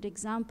very good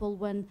example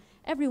when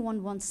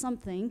everyone wants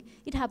something,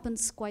 it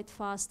happens quite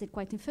fast and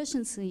quite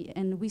efficiently.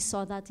 And we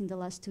saw that in the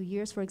last 2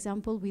 years, for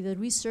example, with the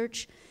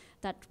research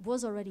that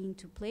was already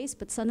into place,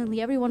 but suddenly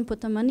everyone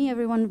put the money,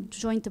 everyone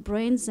joined the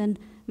brains, and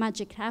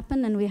magic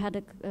happened, and we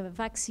had a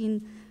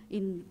vaccine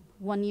in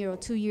 1 year or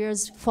 2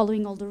 years,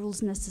 following all the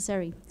rules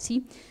necessary.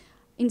 See,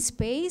 in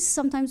space,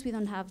 sometimes we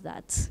don't have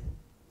that.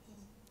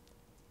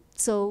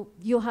 So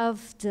you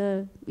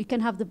can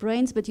have the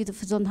brains, but you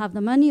don't have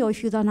the money, or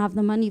if you don't have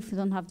the money, if you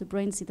don't have the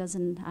brains, it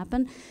doesn't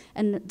happen.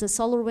 And the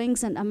solar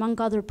wings, and among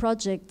other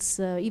projects,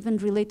 even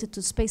related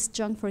to space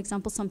junk, for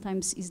example,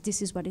 sometimes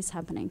this is what is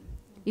happening.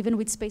 Even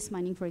with space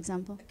mining, for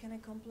example. Can I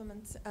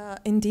compliment?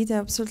 Indeed, I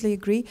absolutely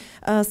agree.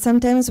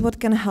 Sometimes what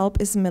can help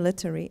is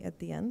military at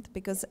the end,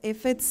 because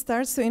if it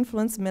starts to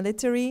influence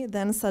military,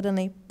 then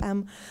suddenly,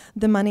 bam,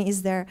 the money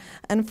is there.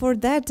 And for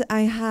that,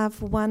 I have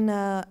one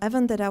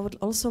event that I would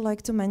also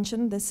like to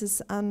mention. This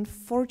is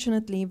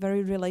unfortunately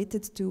very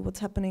related to what's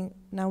happening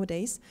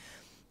nowadays.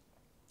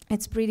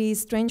 It's pretty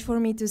strange for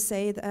me to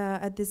say it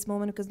at this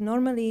moment, because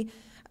normally,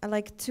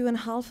 like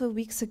 2.5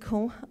 weeks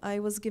ago, I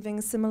was giving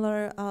a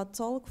similar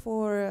talk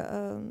for,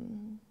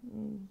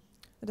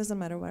 it doesn't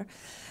matter where,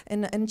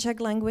 in Czech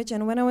language.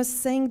 And when I was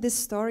saying this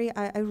story,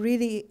 I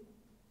really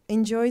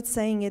enjoyed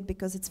saying it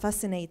because it's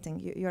fascinating.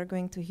 You are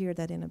going to hear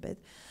that in a bit.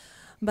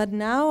 But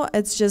now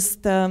it's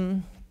just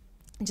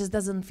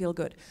doesn't feel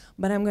good.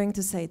 But I'm going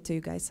to say it to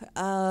you guys.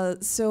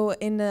 So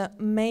in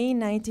May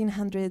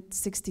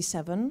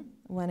 1967,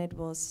 when it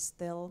was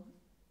still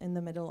in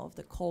the middle of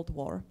the Cold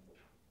War,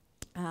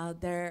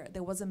 there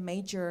was a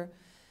major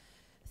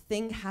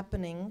thing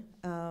happening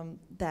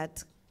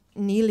that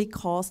nearly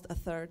caused a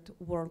third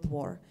world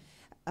war.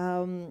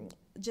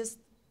 Just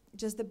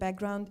the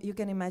background, you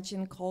can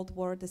imagine Cold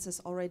War, this is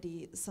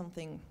already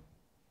something,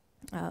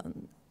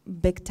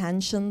 big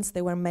tensions,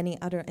 there were many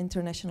other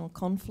international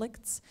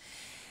conflicts.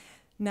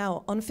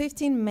 Now, on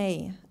 15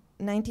 May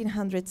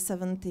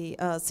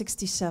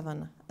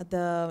 1967,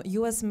 the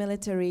US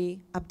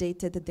military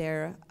updated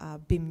their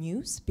BIM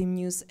News. BIM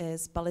News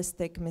is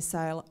Ballistic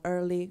Missile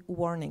Early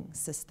Warning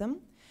System.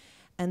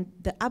 And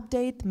the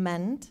update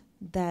meant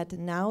that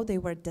now they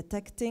were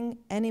detecting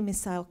any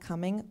missile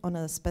coming on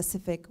a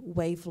specific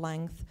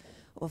wavelength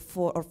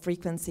or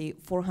frequency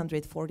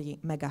 440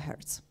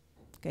 megahertz.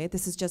 Okay,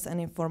 this is just an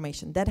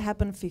information. That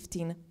happened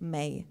 15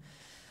 May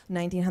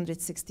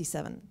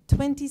 1967.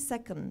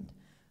 22nd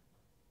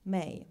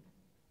May.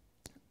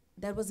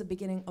 That was the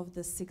beginning of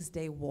the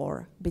 6-day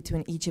war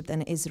between Egypt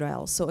and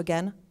Israel. So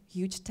again,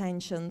 huge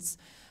tensions,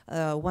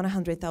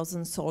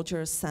 100,000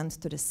 soldiers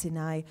sent to the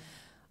Sinai,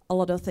 a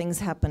lot of things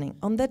happening.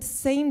 On that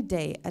same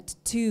day at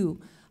 2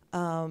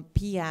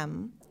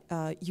 p.m.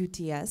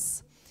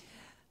 UTS,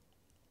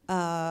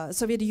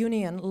 Soviet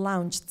Union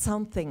launched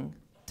something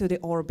to the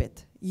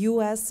orbit.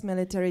 US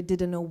military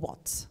didn't know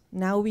what.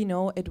 Now we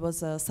know it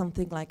was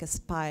something like a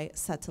spy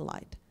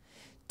satellite.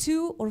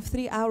 2 or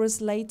 3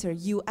 hours later,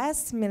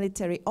 US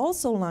military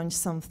also launched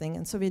something,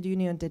 and Soviet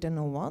Union didn't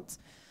know what.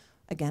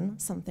 Again,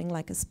 something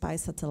like a spy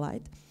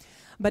satellite.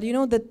 But you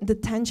know that the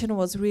tension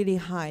was really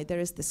high. There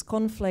is this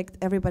conflict.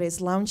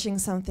 Everybody's launching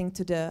something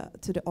to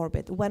the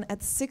orbit. When at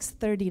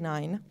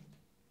 6:39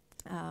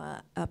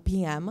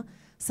 p.m.,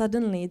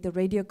 suddenly the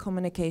radio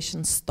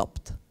communication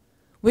stopped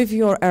with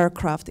your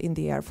aircraft in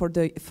the air for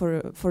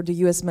the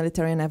U.S.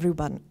 military and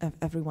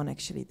everyone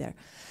actually there.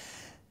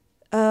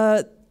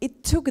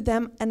 It took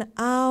them an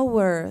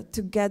hour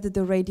to get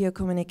the radio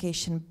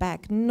communication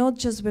back, not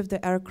just with the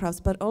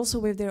aircrafts, but also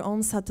with their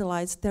own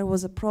satellites. There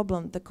was a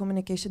problem. The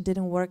communication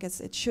didn't work as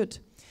it should.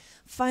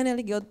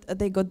 Finally,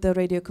 they got the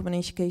radio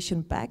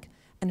communication back,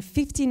 and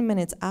 15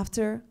 minutes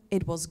after,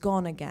 it was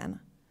gone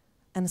again.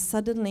 And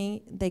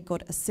suddenly, they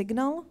got a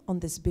signal on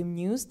this BIM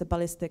news, the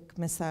ballistic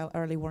missile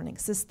early warning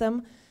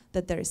system,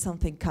 that there is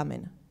something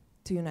coming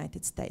to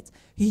United States.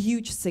 A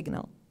huge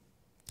signal.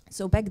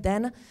 So back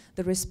then,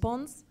 the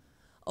response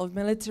of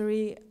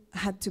military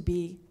had to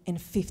be in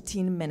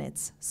 15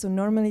 minutes. So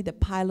normally the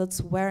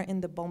pilots were in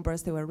the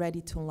bombers, they were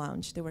ready to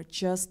launch. They were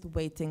just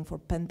waiting for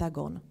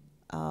Pentagon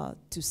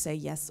to say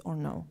yes or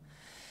no.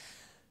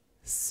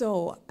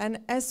 So, and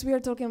as we are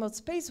talking about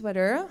space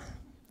weather,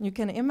 you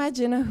can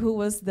imagine who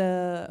was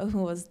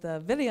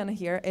the villain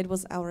here. It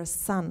was our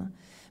sun.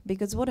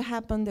 Because what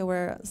happened, there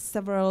were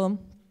several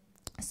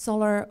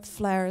solar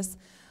flares.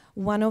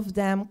 One of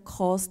them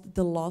caused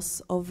the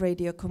loss of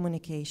radio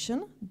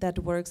communication. That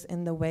works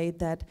in the way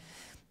that,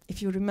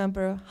 if you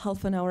remember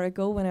half an hour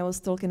ago when I was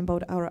talking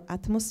about our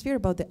atmosphere,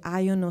 about the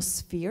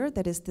ionosphere,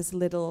 that is this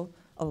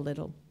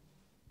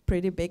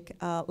pretty big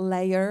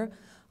layer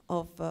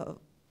of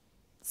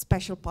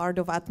special part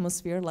of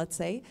atmosphere, let's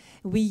say.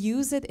 We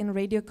use it in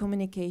radio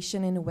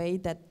communication in a way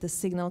that the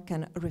signal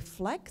can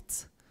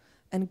reflect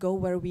and go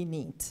where we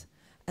need.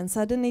 And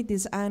suddenly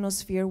this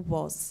ionosphere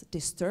was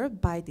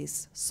disturbed by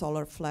these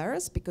solar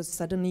flares, because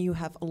suddenly you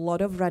have a lot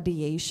of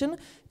radiation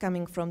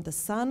coming from the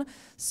sun.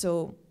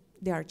 So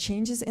there are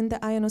changes in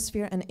the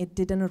ionosphere, and it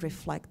didn't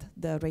reflect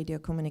the radio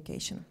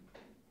communication.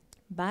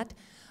 But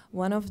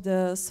one of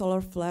the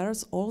solar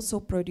flares also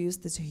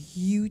produced this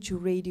huge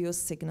radio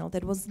signal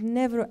that was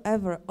never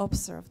ever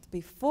observed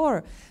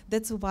before.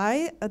 That's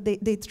why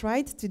they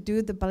tried to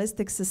do the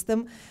ballistic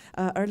system,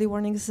 early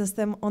warning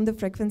system, on the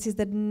frequencies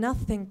that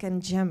nothing can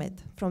jam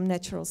it from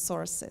natural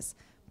sources.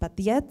 But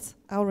yet,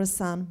 our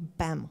sun,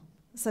 bam,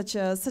 such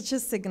a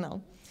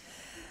signal.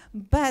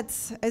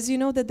 But as you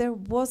know that there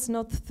was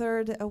not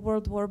Third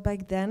World War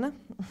back then,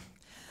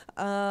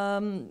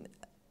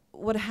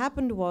 what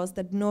happened was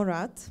that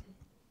NORAD,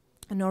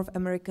 North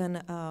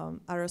American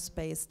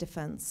Aerospace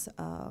Defense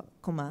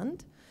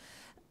Command,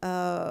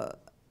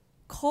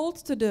 called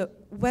to the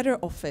weather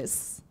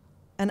office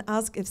and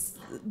asked if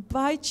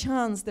by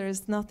chance there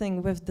is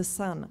nothing with the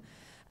sun.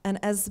 And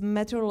as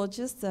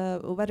meteorologists,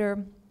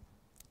 weather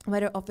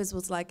office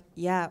was like,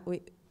 yeah,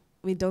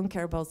 we don't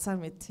care about sun,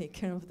 we take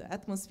care of the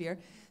atmosphere.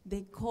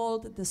 They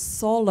called the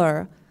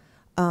solar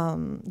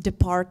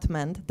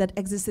department that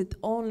existed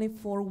only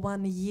for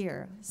 1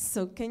 year.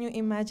 So can you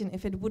imagine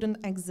if it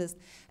wouldn't exist?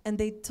 And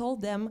they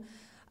told them,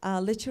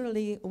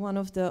 literally one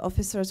of the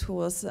officers who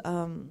was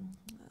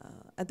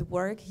at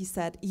work, he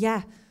said,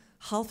 yeah,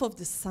 half of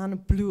the sun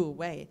blew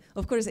away.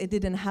 Of course it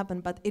didn't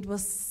happen, but it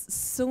was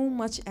so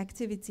much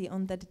activity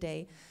on that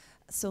day.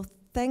 So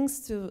thanks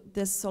to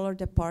this solar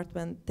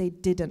department, they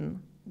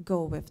didn't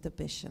go with the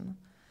mission.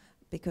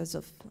 Because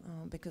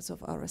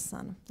of our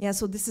sun. Yeah,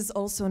 so this is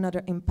also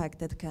another impact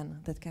that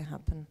can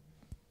happen.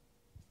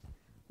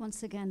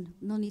 Once again,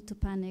 no need to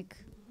panic.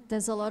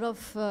 There's a lot of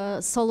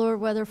solar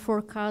weather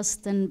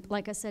forecast, and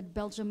like I said,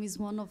 Belgium is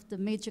one of the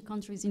major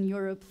countries in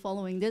Europe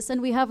following this, and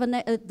we have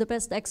the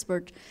best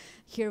expert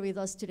here with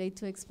us today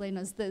to explain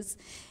us this.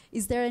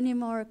 Is there any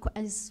more?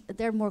 Is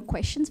there more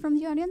questions from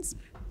the audience?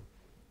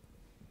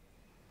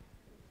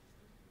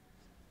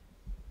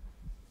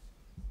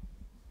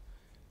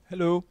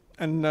 Hello.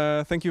 And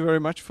thank you very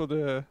much for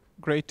the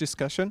great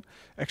discussion.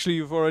 Actually,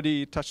 you've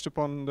already touched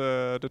upon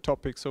the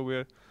topic, so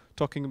we're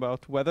talking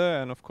about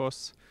weather, and of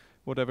course,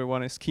 what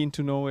everyone is keen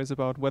to know is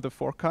about weather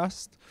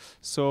forecast.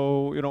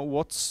 So, you know,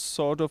 what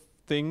sort of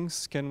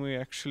things can we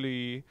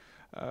actually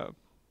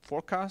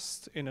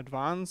forecast in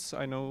advance?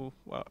 I know,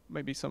 well,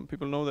 maybe some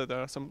people know that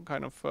there are some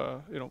kind of,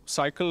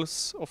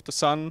 cycles of the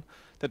sun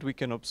that we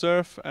can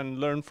observe and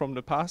learn from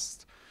the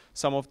past.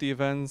 Some of the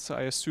events,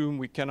 I assume,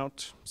 we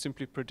cannot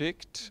simply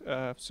predict.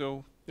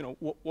 So, you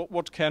know,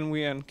 what can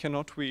we and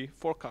cannot we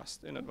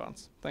forecast in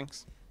advance?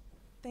 Thanks.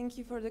 Thank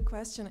you for the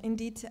question.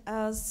 Indeed,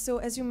 so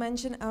as you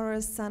mentioned, our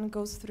sun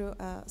goes through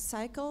a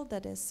cycle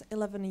that is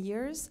 11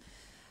 years.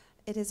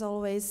 It is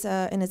always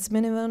in its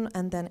minimum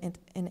and then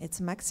in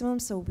its maximum.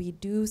 So we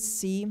do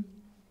see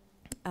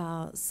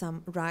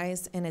some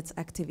rise in its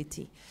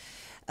activity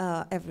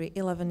every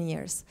 11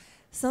 years.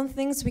 Some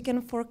things we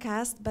can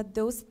forecast, but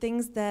those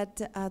things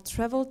that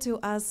travel to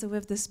us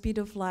with the speed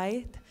of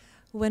light,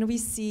 when we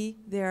see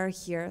they are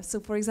here.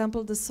 So for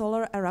example, the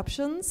solar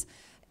eruptions,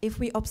 if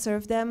we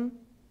observe them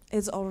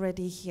is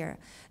already here.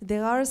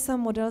 There are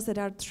some models that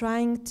are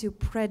trying to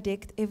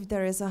predict if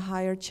there is a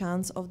higher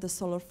chance of the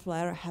solar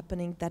flare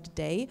happening that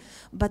day,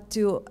 but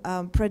to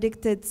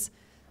predict it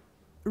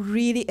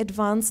really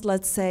advanced,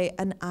 let's say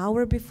an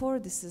hour before,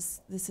 this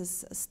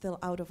is still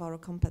out of our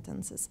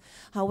competences.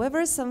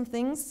 However, some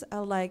things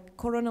like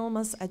coronal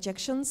mass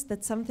ejections,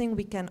 that's something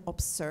we can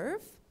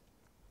observe.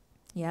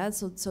 Yeah,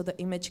 so the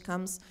image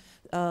comes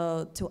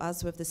to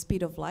us with the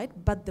speed of light,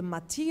 but the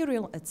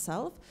material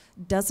itself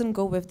doesn't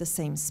go with the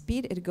same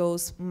speed. It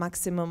goes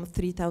maximum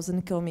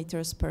 3,000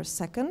 kilometers per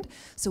second.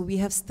 So we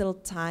have still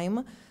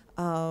time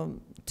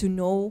to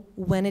know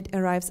when it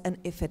arrives and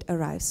if it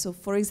arrives. So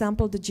for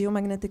example, the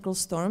geomagnetical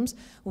storms,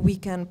 we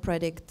can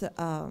predict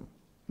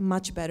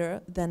much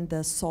better than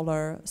the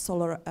solar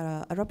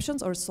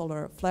eruptions or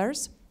solar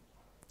flares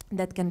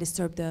that can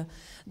disturb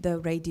the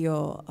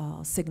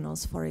radio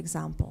signals, for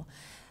example.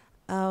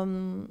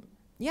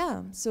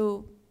 Yeah,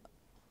 so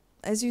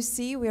as you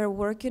see, we are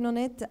working on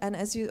it, and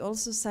as you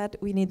also said,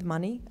 we need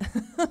money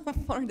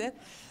for that.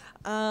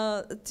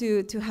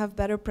 To have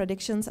better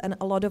predictions and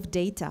a lot of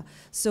data.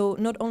 So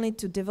not only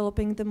to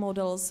developing the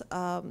models,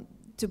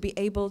 to be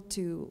able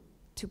to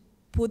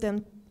put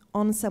them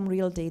on some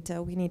real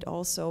data, we need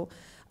also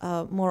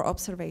more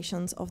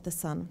observations of the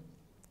sun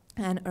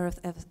and Earth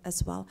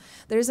as well.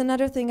 There is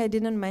another thing I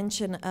didn't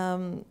mention,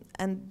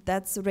 and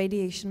that's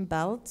radiation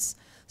belts.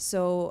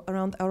 So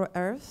around our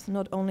Earth,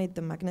 not only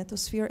the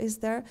magnetosphere is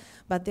there,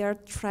 but there are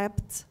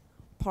trapped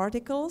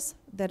particles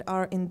that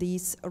are in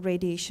these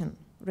radiation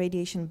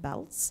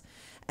belts,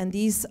 and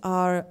these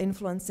are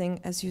influencing,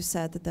 as you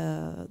said,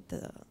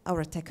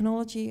 our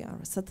technology,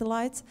 our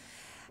satellites,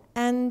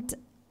 and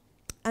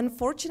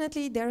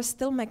unfortunately there are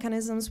still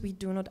mechanisms we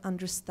do not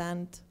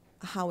understand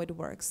how it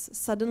works.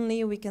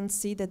 Suddenly we can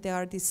see that there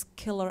are these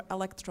killer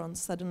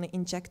electrons suddenly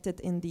injected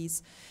in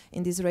these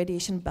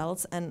radiation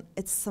belts, and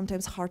it's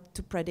sometimes hard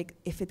to predict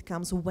if it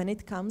comes, when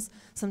it comes.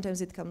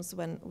 Sometimes it comes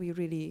when we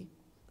really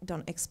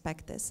don't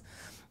expect this.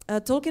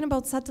 Talking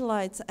about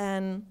satellites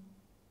and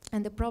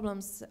the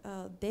problems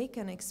they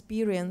can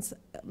experience,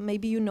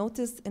 maybe you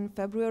noticed in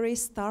February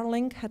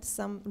Starlink had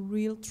some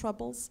real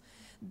troubles.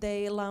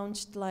 They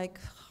launched like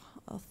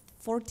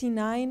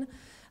 49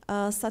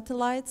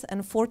 satellites,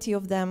 and 40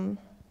 of them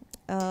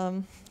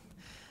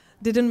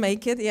didn't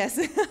make it. Yes,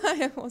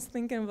 I was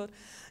thinking about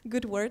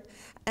good word.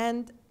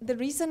 And the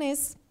reason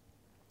is,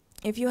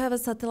 if you have a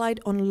satellite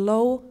on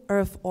low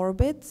Earth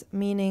orbit,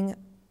 meaning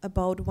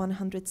about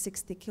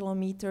 160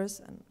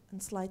 kilometers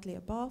and slightly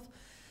above,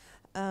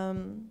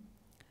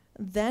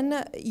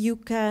 then you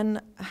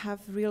can have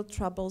real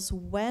troubles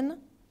when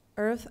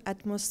Earth's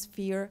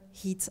atmosphere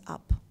heats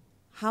up.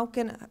 How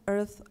can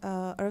Earth's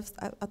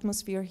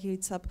atmosphere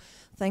heats up?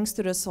 Thanks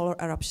to the solar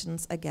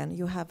eruptions. Again,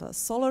 you have a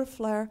solar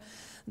flare,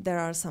 there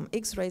are some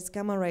X-rays,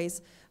 gamma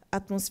rays,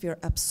 atmosphere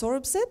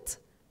absorbs it,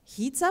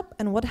 heats up,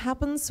 and what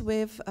happens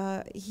with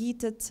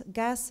heated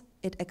gas?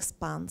 It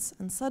expands,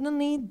 and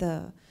suddenly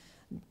the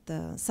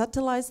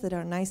satellites that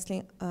are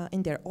nicely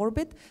in their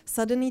orbit,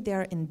 suddenly they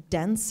are in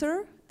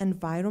denser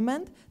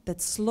environment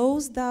that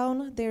slows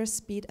down their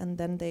speed, and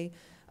then they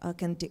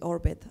can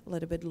deorbit a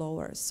little bit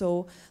lower.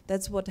 So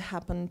that's what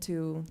happened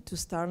to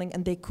Starlink,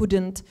 and they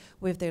couldn't,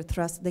 with their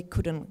thrust, they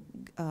couldn't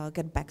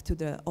get back to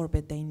the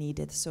orbit they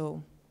needed.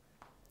 So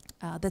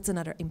that's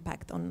another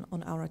impact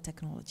on our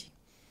technology.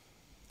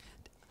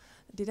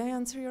 Did I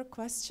answer your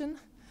question?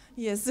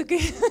 Yes,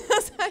 okay.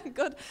 I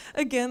got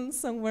again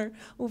somewhere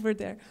over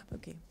there.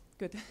 Okay,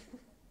 good.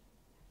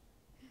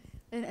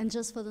 And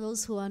just for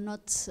those who are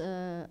not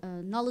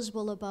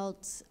knowledgeable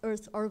about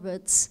Earth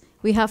orbits,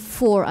 we have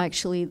 4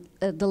 actually.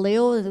 The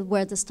LEO,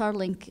 where the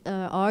Starlink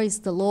are, is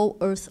the low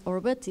Earth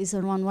orbit, is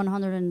around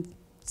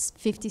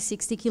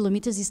 150-60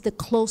 kilometers, is the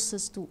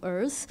closest to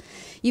Earth.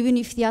 Even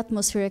if the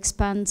atmosphere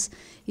expands,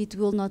 it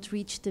will not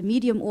reach the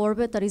medium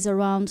orbit, that is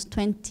around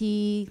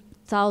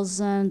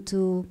 20,000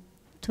 to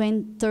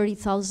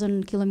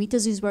 30,000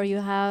 kilometers, is where you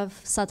have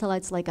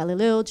satellites like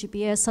Galileo,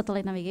 GPS,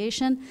 satellite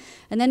navigation.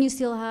 And then you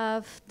still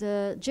have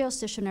the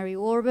geostationary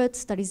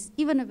orbit that is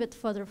even a bit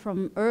further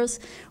from Earth,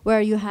 where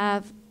you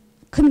have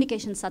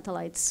communication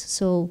satellites,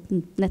 so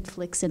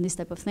Netflix and these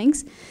type of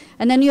things.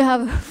 And then you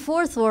have a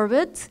 4th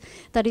orbit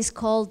that is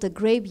called the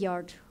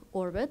graveyard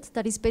orbit.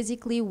 That is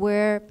basically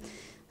where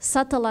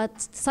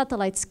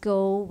satellites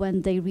go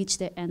when they reach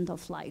the end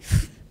of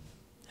life.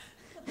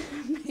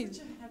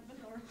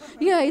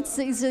 Yeah, it's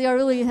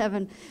really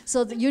heaven.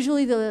 So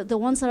usually the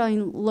ones that are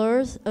in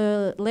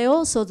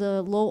Leo, so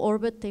the low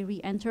orbit, they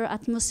re-enter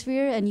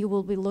atmosphere, and you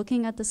will be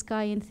looking at the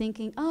sky and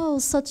thinking, oh,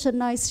 such a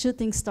nice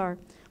shooting star.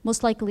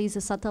 Most likely it's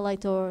a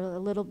satellite or a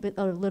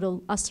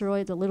little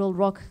asteroid, a little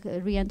rock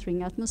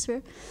re-entering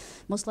atmosphere.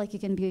 Most likely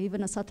it can be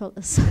even a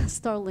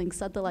Starlink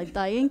satellite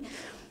dying.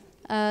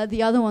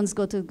 The other ones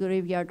go to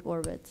graveyard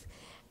orbit.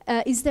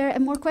 Is there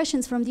more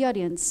questions from the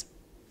audience?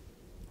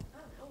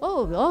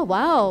 Oh,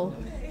 wow.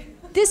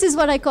 This is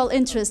what I call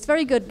interest.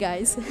 Very good,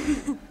 guys.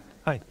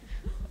 Hi.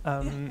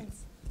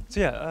 So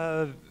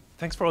yeah,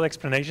 thanks for all the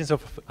explanations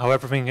of how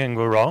everything can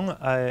go wrong.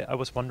 I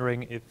was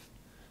wondering if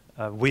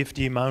with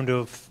the amount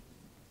of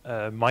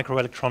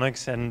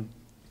microelectronics and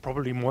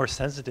probably more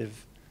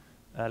sensitive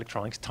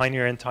electronics,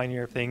 tinier and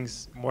tinier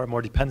things, more and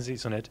more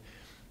dependencies on it.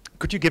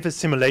 Could you give a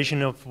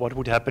simulation of what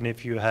would happen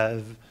if you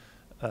have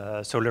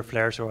solar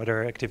flares or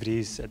other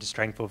activities at the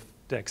strength of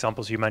the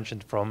examples you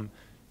mentioned from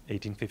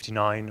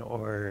 1859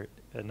 or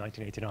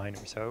 1989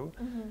 or so?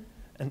 Mm-hmm.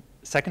 And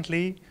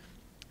secondly,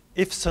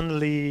 if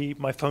suddenly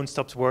my phone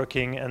stops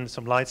working and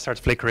some light starts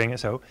flickering and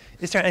so,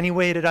 is there any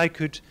way that I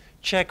could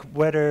check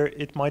whether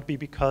it might be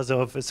because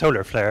of a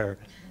solar flare?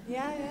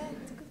 Yeah,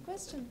 it's a good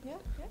question. Yeah,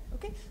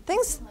 okay,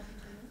 thanks.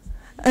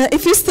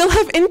 If you still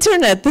have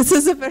internet, this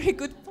is a very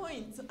good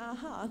point.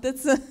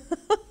 That's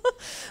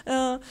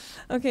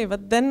okay,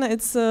 but then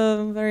it's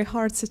a very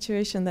hard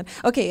situation then.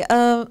 Okay,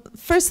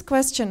 first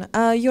question.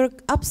 You're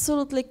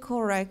absolutely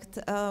correct.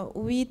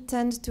 We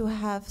tend to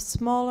have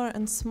smaller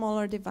and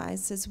smaller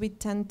devices. We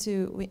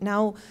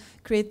now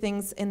create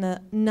things in a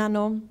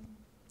nano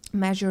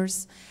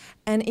measures.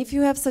 And if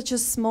you have such a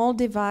small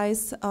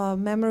device,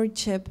 memory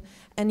chip,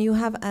 and you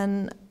have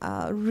an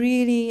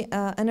really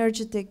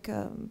energetic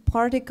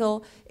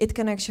particle, it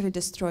can actually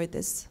destroy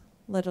this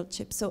little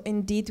chip. So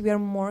indeed, we are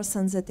more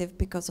sensitive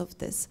because of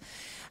this.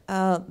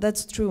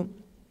 That's true.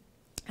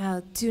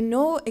 To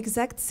know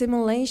exact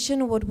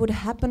simulation, what would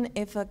happen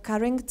if a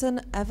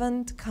Carrington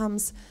event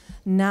comes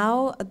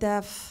now,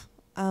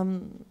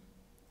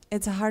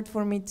 it's hard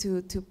for me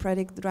to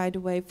predict right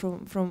away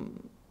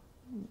from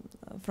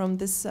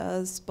this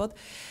spot,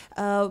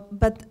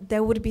 but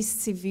there would be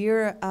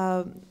severe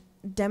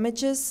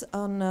damages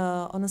on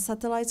the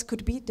satellites.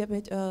 Could be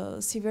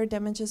severe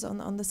damages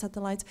on the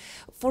satellites.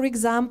 For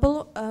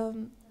example, with the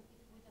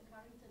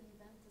Carrington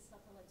event, the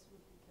satellites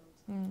would be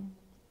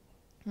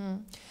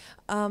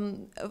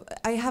killed.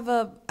 I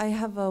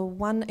have a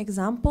one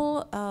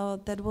example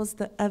that was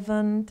the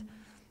event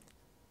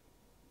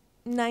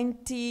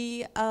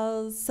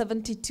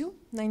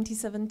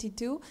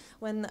 1972,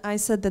 when I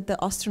said that the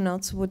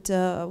astronauts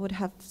would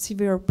have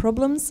severe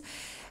problems.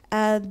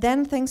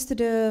 Then, thanks to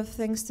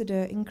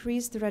the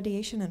increased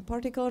radiation and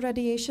particle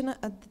radiation,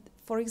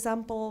 for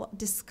example,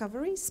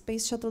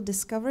 Space Shuttle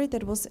Discovery,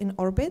 that was in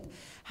orbit,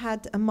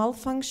 had a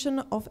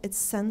malfunction of its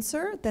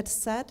sensor that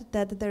said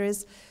that there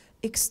is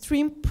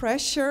extreme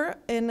pressure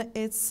in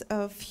its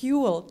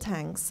fuel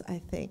tanks,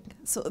 I think.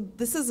 So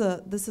this is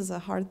a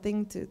hard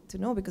thing to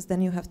know, because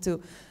then you have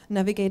to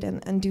navigate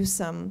and do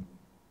some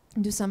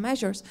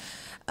measures.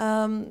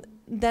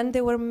 Then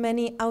there were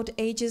many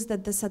outages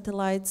that the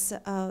satellites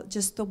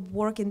just stopped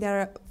working.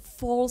 There are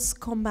false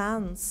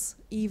commands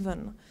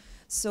even.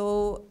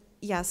 So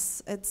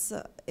yes,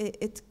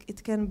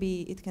 it can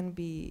be.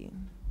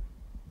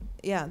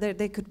 Yeah,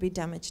 there could be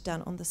damage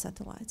done on the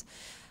satellites.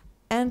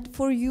 And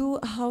for you,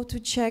 how to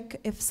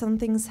check if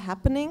something's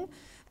happening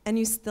and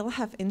you still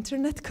have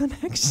internet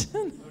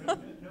connection? No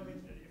internet.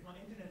 If my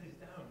internet is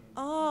down,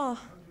 how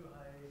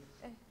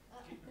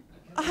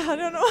do I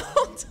don't know. Do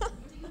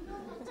you know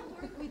how to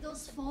work with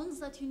those phones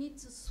that you need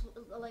to,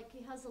 like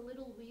it has a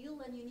little wheel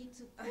and you need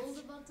to pull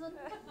the button?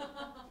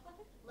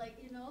 Like,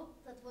 you know,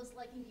 that was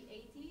like in the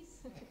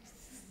 80s.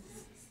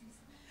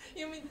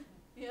 You mean?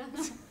 Yeah.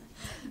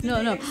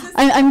 No,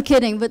 I'm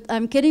kidding, but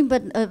kidding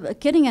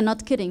and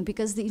not kidding,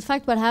 because in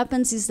fact what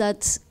happens is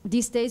that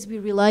these days we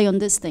rely on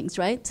these things,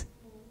 right?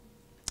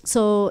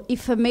 So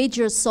if a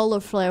major solar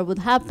flare would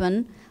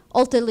happen,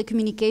 all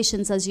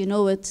telecommunications as you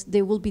know it,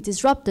 they will be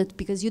disrupted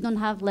because you don't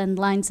have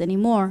landlines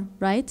anymore,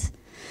 right?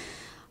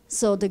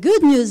 So the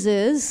good news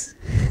is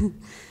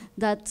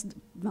that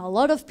a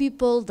lot of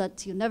people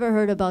that you never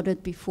heard about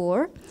it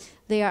before,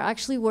 they are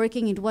actually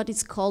working in what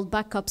is called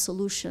backup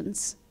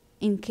solutions,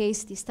 in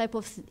case this type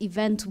of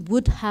event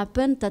would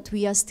happen, that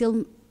we are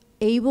still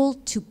able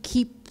to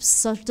keep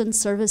certain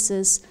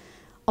services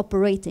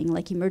operating,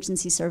 like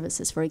emergency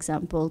services, for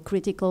example,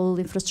 critical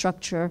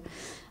infrastructure.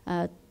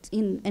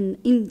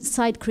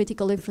 Inside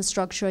critical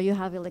infrastructure, you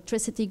have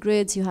electricity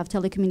grids, you have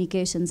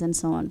telecommunications, and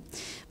so on.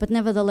 But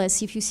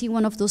nevertheless, if you see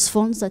one of those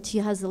phones that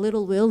has a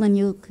little wheel, and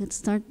you can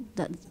start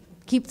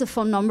keep the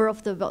phone number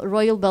of the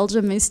Royal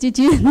Belgium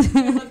Institute.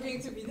 You're not going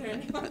to be there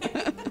anymore.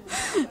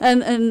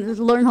 and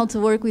learn how to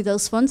work with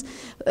those phones,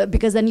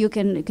 because then you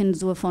can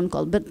do a phone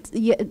call. But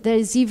yeah, there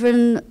is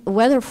even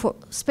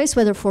space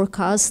weather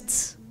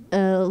forecasts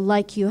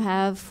like you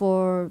have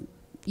for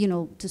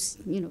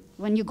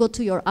when you go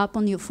to your app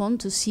on your phone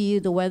to see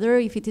the weather,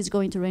 if it is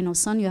going to rain or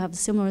sun, you have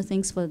similar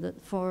things for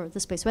the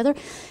space weather.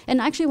 And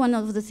actually, one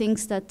of the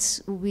things that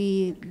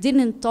we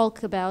didn't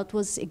talk about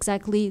was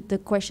exactly the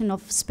question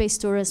of space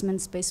tourism and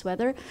space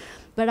weather.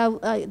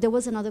 But there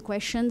was another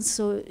question,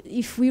 so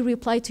if we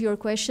reply to your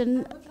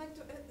question. I would like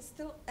to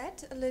still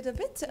add a little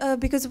bit,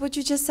 because what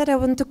you just said, I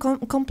want to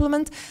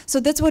complement. So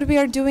that's what we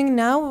are doing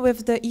now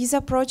with the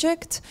ESA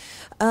project.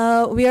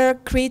 We are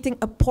creating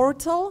a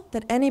portal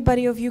that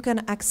anybody of you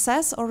can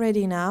access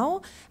already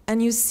now,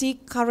 and you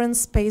see current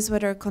space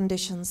weather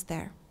conditions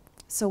there.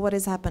 So what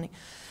is happening?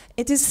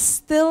 It is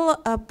still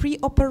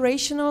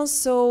pre-operational,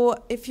 so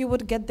if you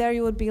would get there,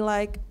 you would be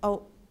like,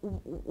 oh,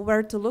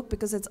 where to look,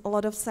 because it's a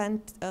lot of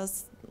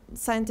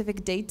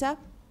scientific data,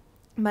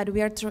 but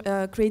we are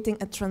creating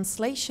a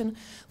translation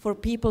for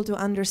people to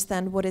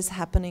understand what is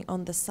happening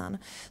on the sun.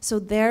 So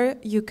there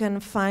you can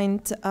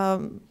find,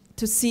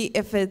 to see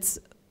if it's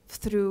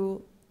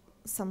through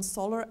some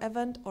solar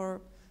event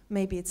or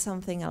maybe it's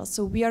something else.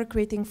 So we are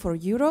creating for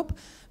Europe,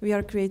 we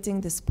are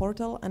creating this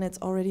portal and it's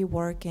already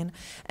working.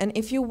 And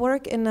if you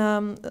work in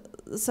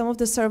some of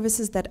the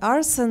services that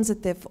are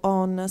sensitive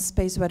on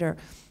space weather,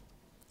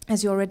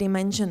 as you already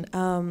mentioned,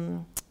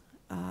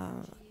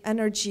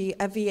 energy,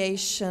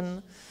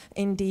 aviation,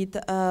 indeed,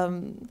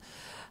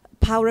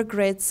 power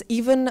grids,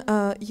 even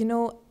you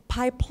know,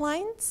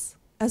 pipelines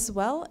as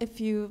well.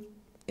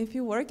 If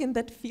you work in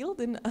that field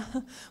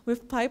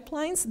with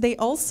pipelines, they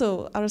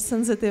also are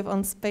sensitive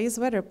on space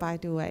weather, by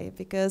the way,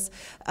 because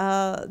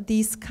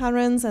these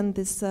currents and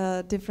these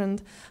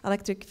different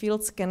electric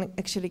fields can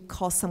actually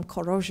cause some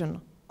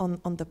corrosion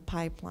on the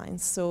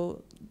pipelines.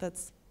 So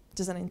that's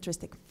just an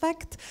interesting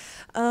fact.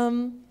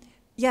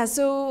 Yeah,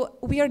 so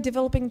we are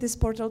developing this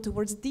portal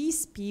towards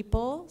these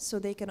people so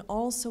they can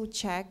also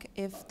check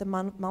if the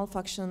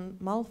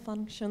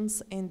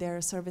malfunctions in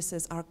their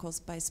services are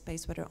caused by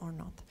space weather or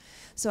not.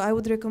 So I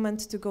would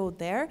recommend to go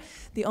there.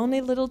 The only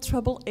little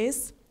trouble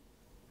is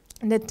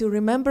that to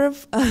remember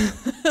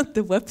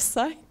the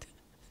website,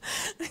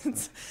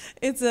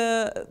 it's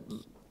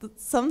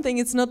something,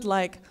 it's not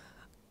like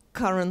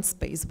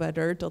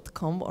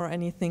currentspaceweather.com or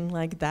anything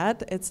like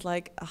that. It's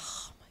like,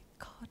 oh my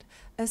God,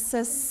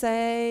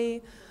 SSA,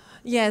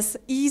 yes,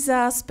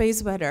 ESA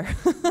space weather.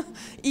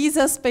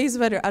 ESA space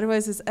weather,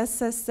 otherwise it's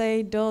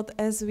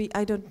SSA.sv,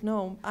 I don't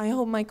know. I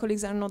hope my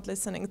colleagues are not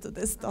listening to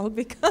this talk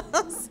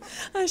because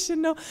I should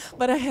know,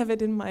 but I have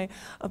it in my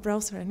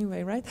browser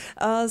anyway, right?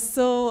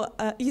 So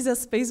ESA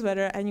space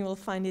weather, and you will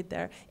find it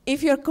there.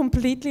 If you're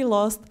completely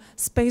lost,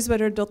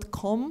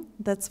 spaceweather.com,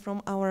 that's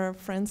from our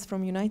friends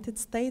from United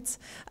States.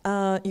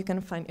 You can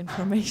find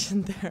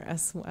information there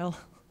as well.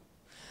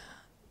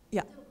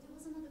 Yeah. There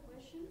was another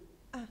question.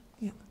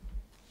 Yeah.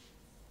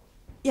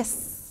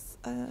 Yes.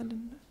 I don't know.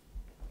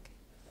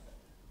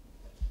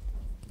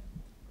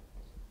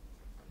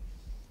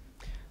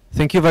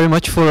 Thank you very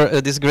much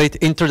for this great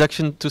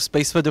introduction to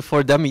space weather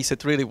for dummies.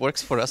 It really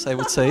works for us, I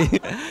would say.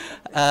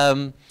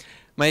 I'm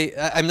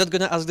not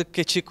going to ask the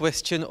catchy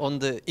question on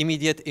the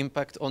immediate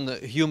impact on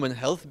human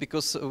health,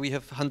 because we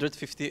have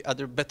 150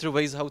 other better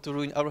ways how to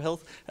ruin our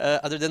health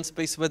other than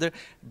space weather.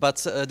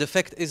 But the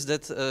fact is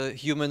that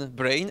human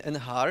brain and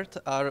heart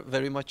are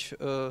very much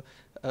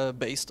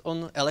based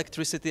on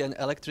electricity and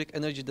electric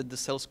energy that the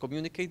cells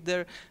communicate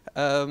there.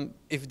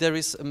 If there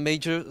is a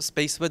major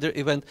space weather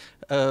event,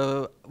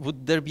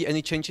 would there be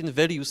any change in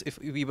values if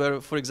we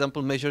were, for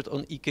example, measured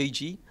on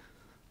EKG?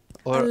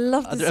 Or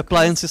other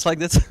appliances like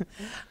that?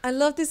 I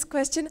love this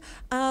question.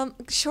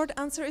 Short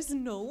answer is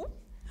no,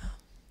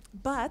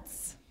 but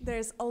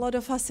there's a lot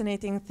of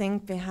fascinating thing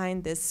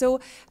behind this. So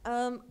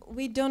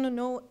we don't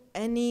know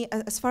any,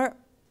 as far,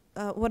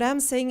 what I'm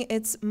saying,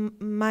 it's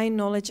my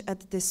knowledge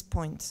at this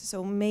point.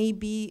 So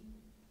maybe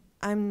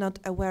I'm not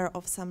aware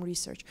of some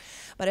research.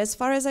 But as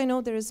far as I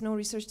know, there is no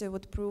research that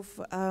would prove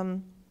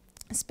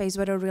space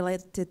weather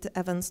related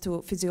events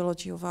to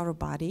physiology of our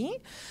body.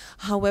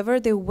 However,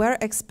 there were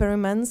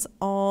experiments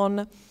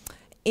on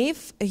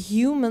if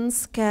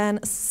humans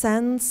can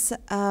sense,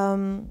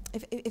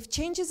 if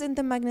changes in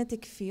the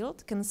magnetic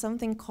field can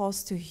something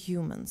cause to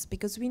humans,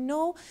 because we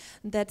know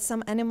that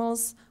some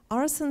animals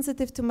are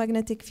sensitive to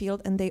magnetic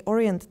field and they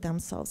orient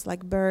themselves,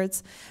 like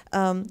birds,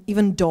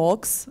 even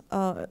dogs.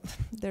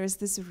 There is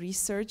this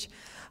research.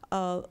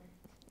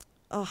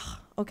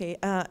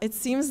 It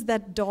seems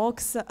that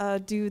dogs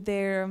do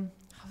their,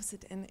 how is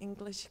it in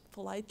English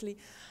politely?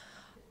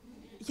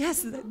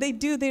 Yes, they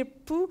do their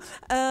poo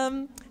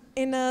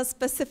in a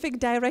specific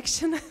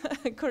direction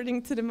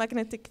according to the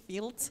magnetic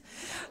field.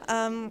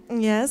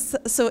 Yes,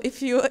 so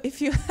if you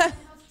have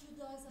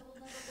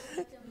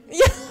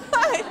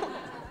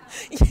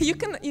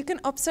you can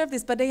observe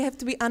this, but they have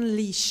to be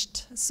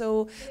unleashed,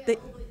 so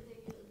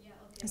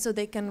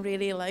they can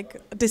really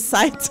like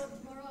decide.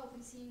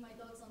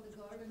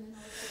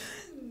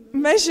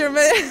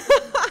 Measurement.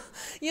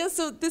 Yeah,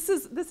 so this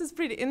is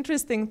pretty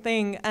interesting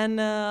thing, and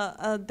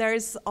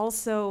there's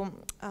also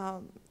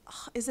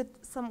is it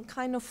some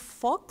kind of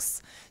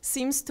fox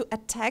seems to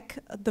attack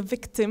the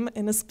victim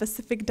in a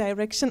specific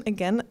direction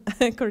again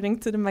according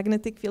to the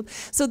magnetic field.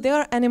 So there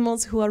are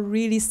animals who are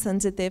really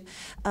sensitive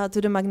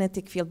to the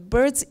magnetic field.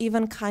 Birds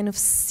even kind of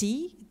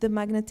see the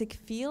magnetic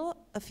field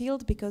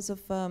because of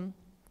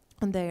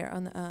in their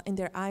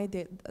eye,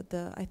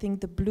 I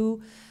think the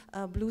blue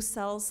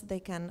cells, they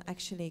can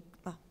actually,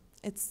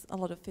 it's a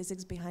lot of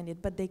physics behind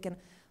it, but they can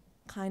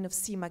kind of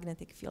see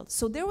magnetic field.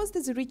 So there was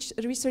this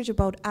research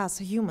about us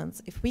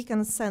humans, if we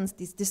can sense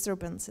these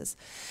disturbances.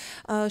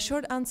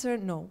 Short answer,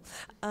 no.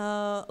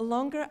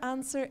 Longer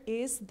answer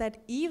is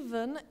that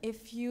even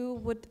if you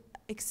would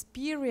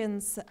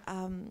experience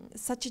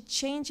such a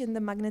change in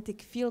the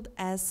magnetic field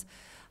as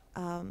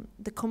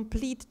the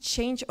complete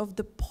change of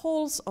the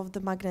poles of the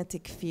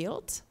magnetic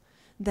field,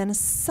 then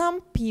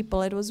some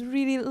people, it was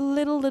really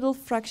little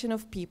fraction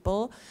of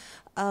people,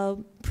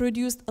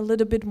 produced a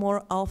little bit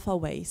more alpha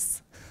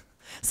waves.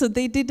 So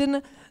they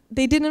didn't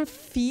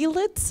feel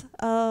it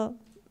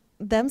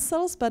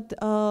themselves, but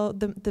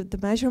the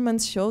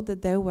measurements showed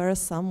that there were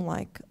some,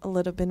 like a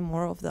little bit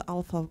more of the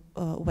alpha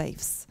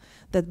waves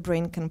that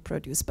brain can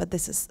produce, but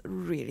this is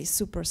really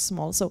super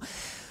small. So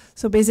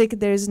basically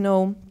there is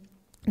no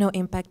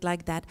impact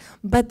like that.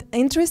 But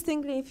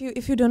interestingly,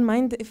 if you don't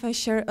mind, if I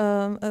share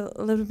a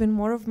little bit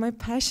more of my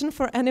passion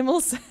for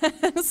animals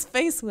and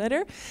space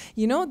weather,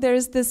 you know,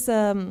 there's this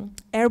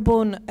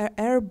airborne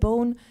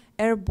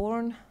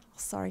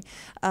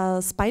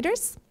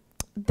spiders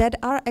that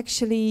are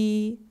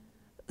actually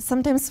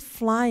sometimes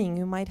flying.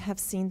 You might have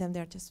seen them.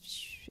 They're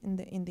just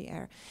in the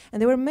air.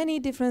 And there were many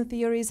different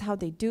theories how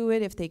they do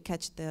it, if they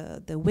catch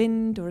the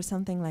wind or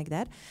something like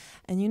that.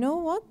 And you know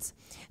what?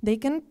 They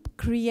can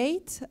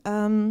create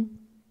a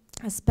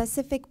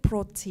specific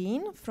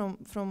protein from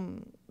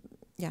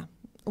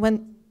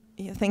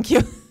thank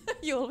you.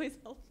 You always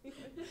help me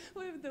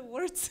with the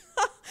words.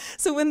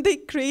 So when they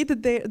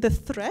created the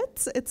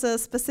threads, it's a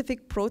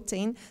specific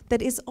protein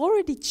that is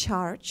already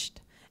charged,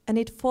 and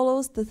it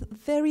follows the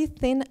very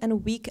thin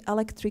and weak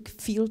electric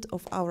field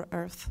of our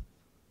Earth.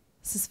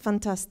 This is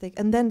fantastic.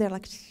 And then they're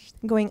like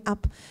going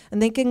up, and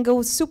they can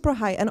go super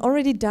high. And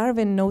already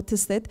Darwin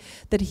noticed it,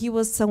 that he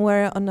was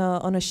somewhere on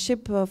a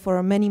ship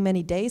for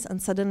many days,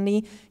 and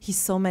suddenly he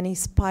saw many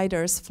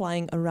spiders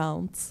flying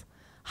around.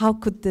 How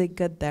could they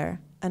get there?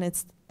 And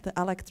it's the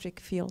electric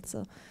field.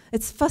 So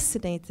it's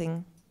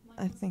fascinating,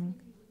 I think.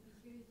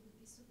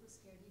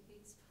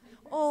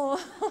 Oh,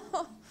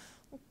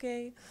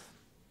 okay.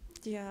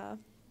 Yeah.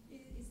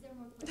 Is there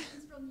more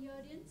questions from the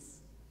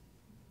audience?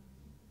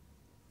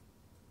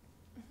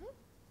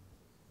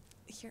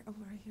 Here,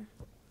 over here.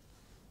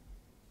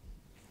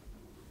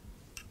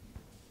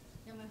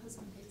 Yeah, my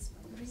husband hates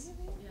spiders.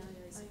 Really? Yeah,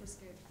 he's super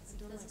scared.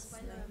 There's a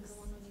spider, I'm the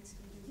one who needs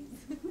to leave.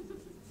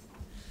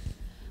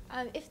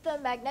 If the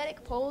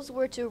magnetic poles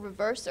were to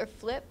reverse or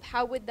flip,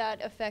 how would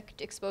that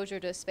affect exposure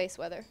to space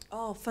weather?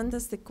 Oh,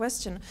 fantastic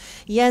question.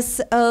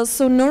 Yes,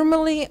 so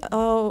normally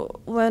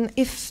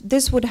if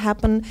this would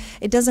happen,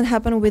 it doesn't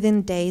happen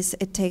within days.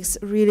 It takes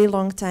really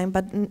long time,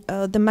 but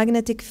the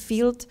magnetic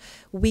field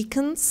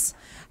weakens,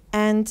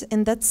 and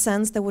in that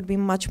sense, there would be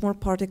much more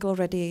particle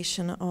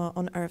radiation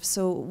on Earth.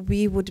 So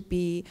we would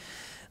be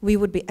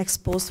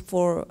exposed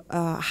for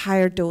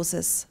higher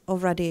doses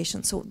of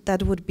radiation. So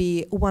that would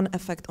be one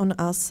effect on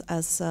us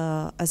as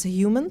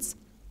humans.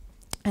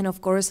 And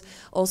of course,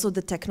 also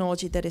the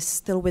technology that is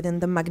still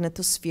within the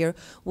magnetosphere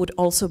would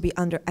also be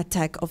under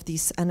attack of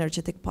these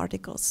energetic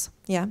particles.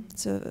 Yeah,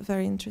 it's a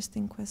very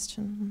interesting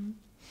question.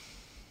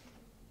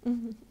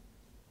 Mm-hmm.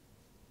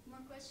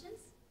 More questions?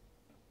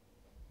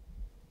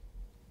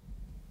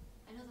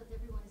 I know that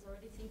everyone is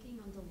already thinking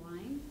on the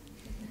wine,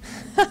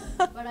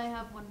 but I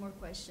have one more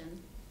question.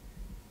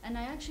 And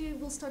I actually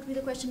will start with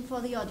a question for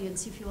the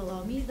audience, if you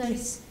allow me. That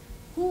is,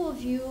 who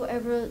of you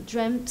ever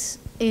dreamt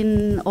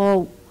in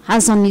or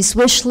has on his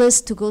wish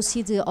list to go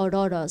see the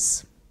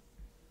auroras?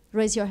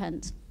 Raise your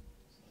hand.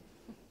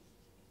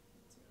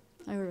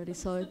 I already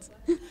saw it.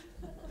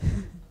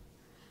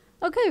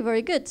 Okay,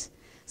 very good.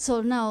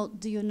 So now,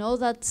 do you know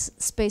that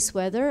space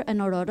weather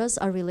and auroras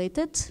are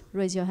related?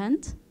 Raise your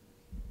hand.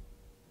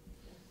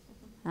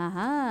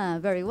 Aha,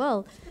 very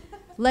well.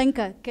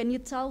 Lenka, can you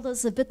tell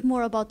us a bit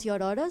more about the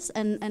auroras?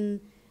 And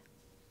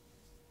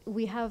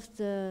we have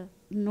the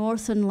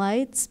northern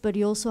lights, but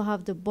you also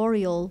have the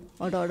boreal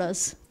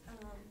auroras.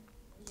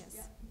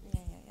 Yes.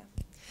 Yeah.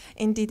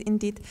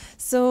 Indeed.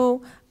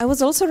 So I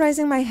was also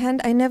raising my hand.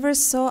 I never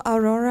saw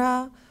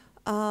aurora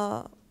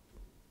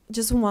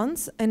just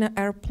once in an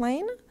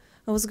airplane.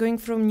 I was going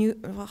from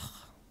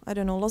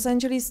Los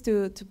Angeles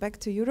to back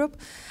to Europe,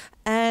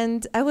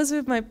 and I was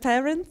with my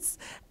parents,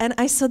 and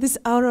I saw this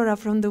aurora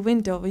from the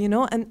window, you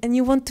know, and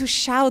you want to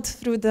shout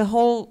through the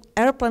whole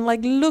airplane,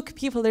 like, look,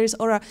 people, there is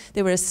aurora.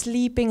 They were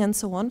sleeping and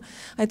so on.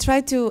 I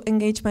tried to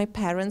engage my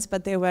parents,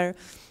 but they were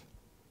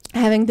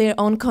having their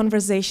own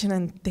conversation,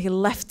 and they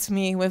left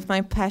me with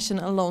my passion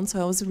alone, so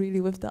I was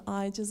really with the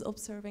eye, just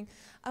observing.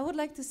 I would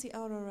like to see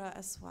aurora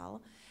as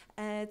well.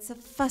 It's a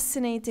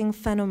fascinating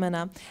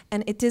phenomena,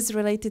 and it is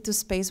related to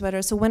space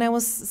weather. So when I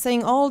was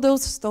saying all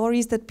those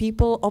stories that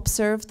people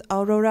observed,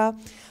 aurora,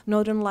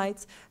 northern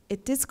lights,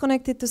 it is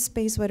connected to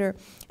space weather.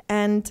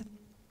 And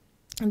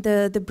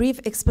the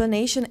brief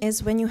explanation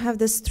is when you have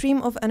the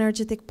stream of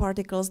energetic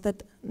particles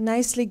that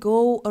nicely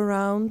go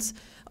around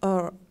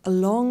or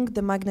along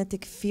the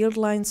magnetic field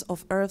lines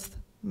of Earth's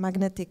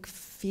magnetic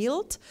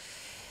field,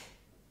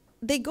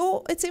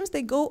 it seems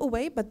they go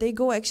away, but they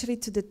go actually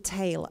to the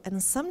tail.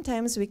 And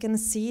sometimes we can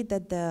see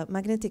that the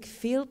magnetic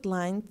field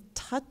line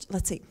touch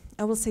and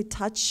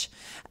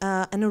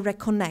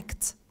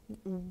reconnect.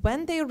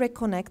 When they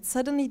reconnect,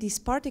 suddenly these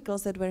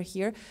particles that were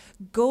here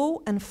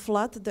go and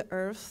flood the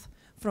Earth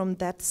from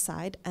that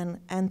side and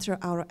enter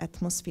our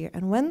atmosphere.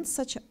 And when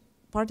such a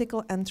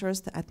particle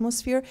enters the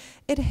atmosphere,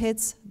 it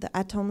hits the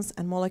atoms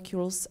and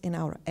molecules in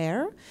our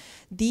air.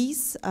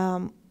 These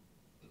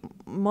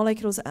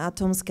molecules and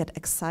atoms get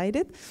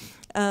excited,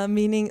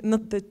 meaning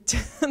not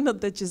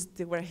that just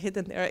they were hit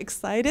and they're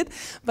excited,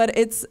 but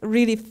it's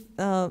really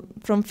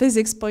from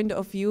physics point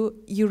of view,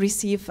 you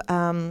receive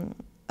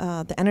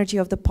the energy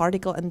of the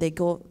particle and they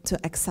go to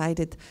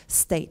excited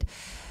state.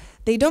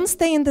 They don't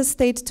stay in the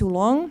state too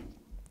long,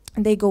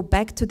 and they go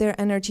back to their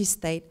energy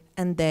state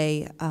and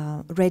they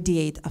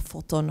radiate a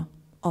photon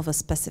of a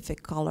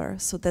specific color.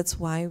 So that's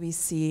why we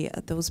see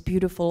those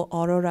beautiful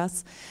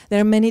auroras.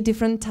 There are many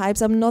different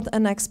types. I'm not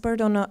an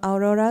expert on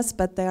auroras,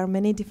 but there are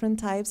many different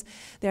types.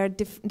 There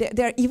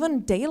are even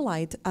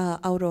daylight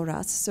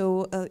auroras.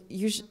 So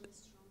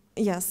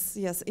yes,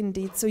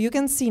 indeed. So you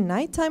can see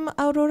nighttime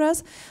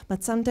auroras,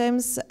 but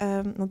sometimes,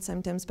 not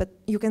sometimes, but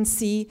you can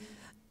see,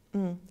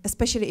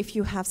 especially if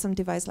you have some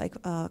device like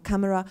a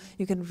camera,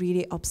 you can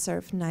really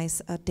observe nice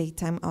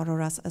daytime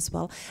auroras as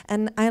well.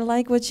 And I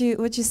like what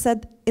you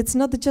said. It's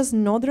not just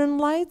northern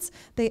lights;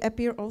 they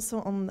appear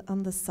also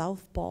on the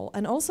South Pole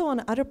and also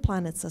on other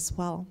planets as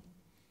well.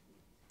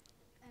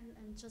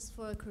 And just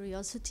for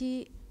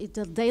curiosity,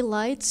 the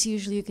daylights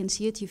usually you can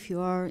see it if you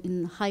are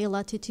in higher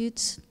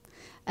latitudes.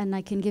 And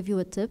I can give you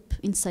a tip,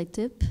 inside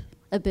tip.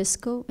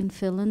 Abisko in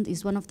Finland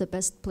is one of the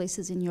best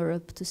places in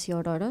Europe to see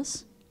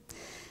auroras.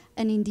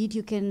 And indeed,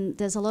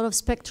 there's a lot of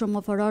spectrum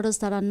of auroras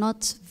that are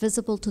not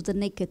visible to the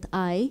naked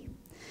eye.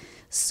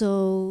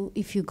 So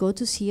if you go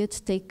to see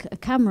it, take a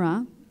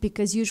camera,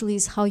 because usually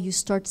it's how you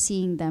start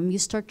seeing them. You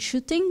start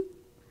shooting,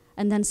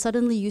 and then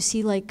suddenly you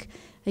see like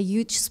a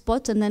huge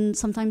spot, and then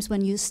sometimes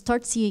when you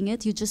start seeing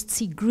it, you just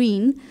see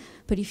green,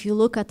 but if you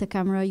look at the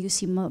camera, you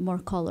see more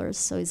colors,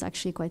 so it's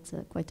actually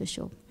quite a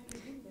show.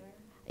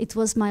 It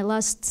was my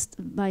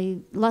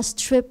last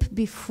trip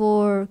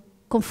before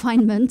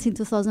confinement in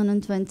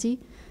 2020.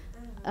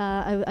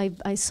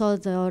 I saw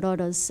the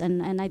auroras,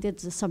 and I did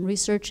some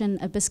research, and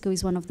Abisko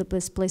is one of the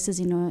best places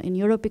in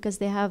Europe because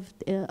they have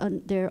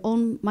their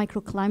own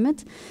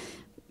microclimate,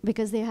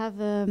 because they have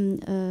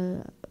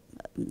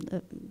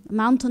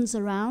mountains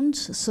around,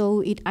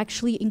 so it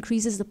actually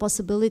increases the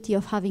possibility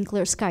of having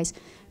clear skies.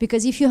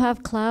 Because if you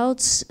have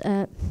clouds,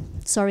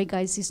 sorry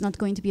guys, it's not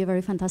going to be a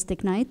very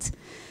fantastic night.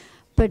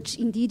 But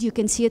indeed, you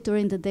can see it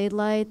during the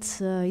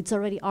daylight. It's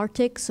already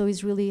Arctic, so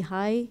it's really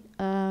high,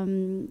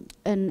 and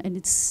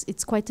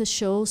it's quite a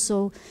show.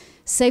 So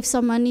save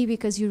some money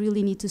because you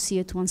really need to see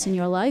it once in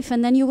your life,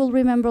 and then you will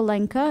remember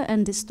Lenka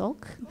and this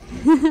talk,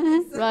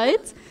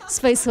 right?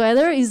 Space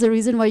weather is the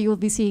reason why you will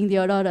be seeing the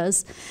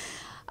auroras.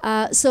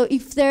 So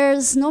if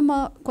there's no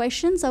more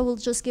questions, I will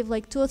just give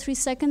like 2 or 3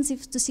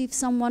 seconds to see if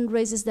someone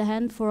raises the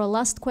hand for a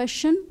last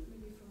question.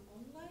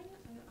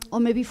 Or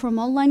maybe from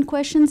online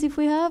questions if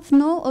we have.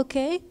 No?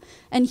 Okay.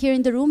 And here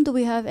in the room, do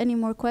we have any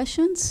more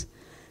questions?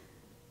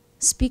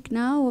 Speak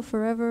now or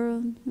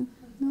forever?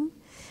 No?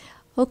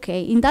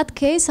 Okay. In that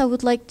case, I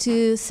would like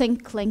to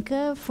thank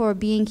Lenka for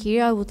being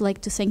here. I would like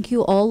to thank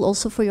you all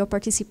also for your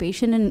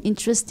participation and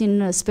interest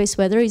in space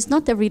weather. It's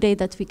not every day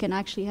that we can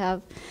actually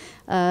have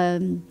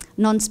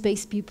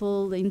non-space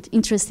people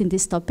interested in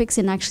these topics,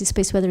 and actually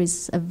space weather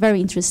is a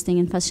very interesting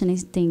and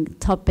fascinating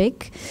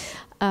topic.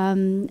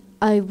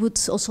 I would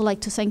also like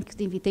to thank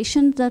the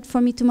invitation for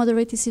me to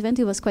moderate this event.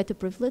 It was quite a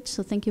privilege,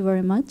 so thank you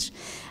very much.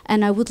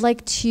 And I would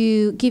like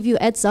to give you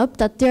a heads up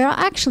that there are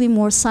actually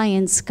more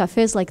science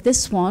cafes like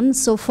this one,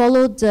 so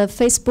follow the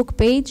Facebook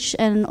page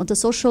and the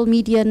social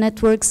media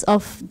networks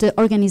of the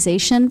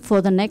organization for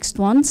the next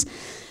ones.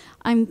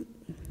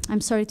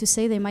 I'm sorry to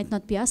say they might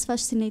not be as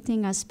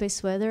fascinating as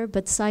space weather,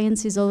 but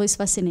science is always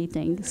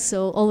fascinating,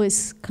 so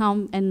always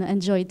come and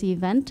enjoy the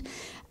event.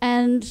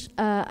 And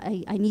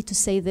I need to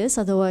say this,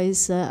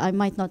 otherwise I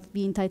might not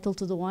be entitled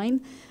to the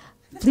wine.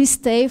 Please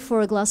stay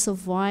for a glass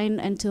of wine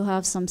and to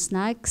have some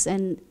snacks.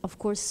 And of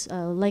course,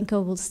 Lenka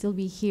will still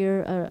be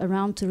here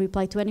around to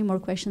reply to any more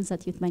questions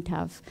that you might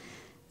have.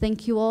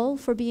 Thank you all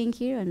for being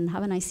here, and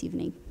have a nice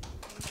evening.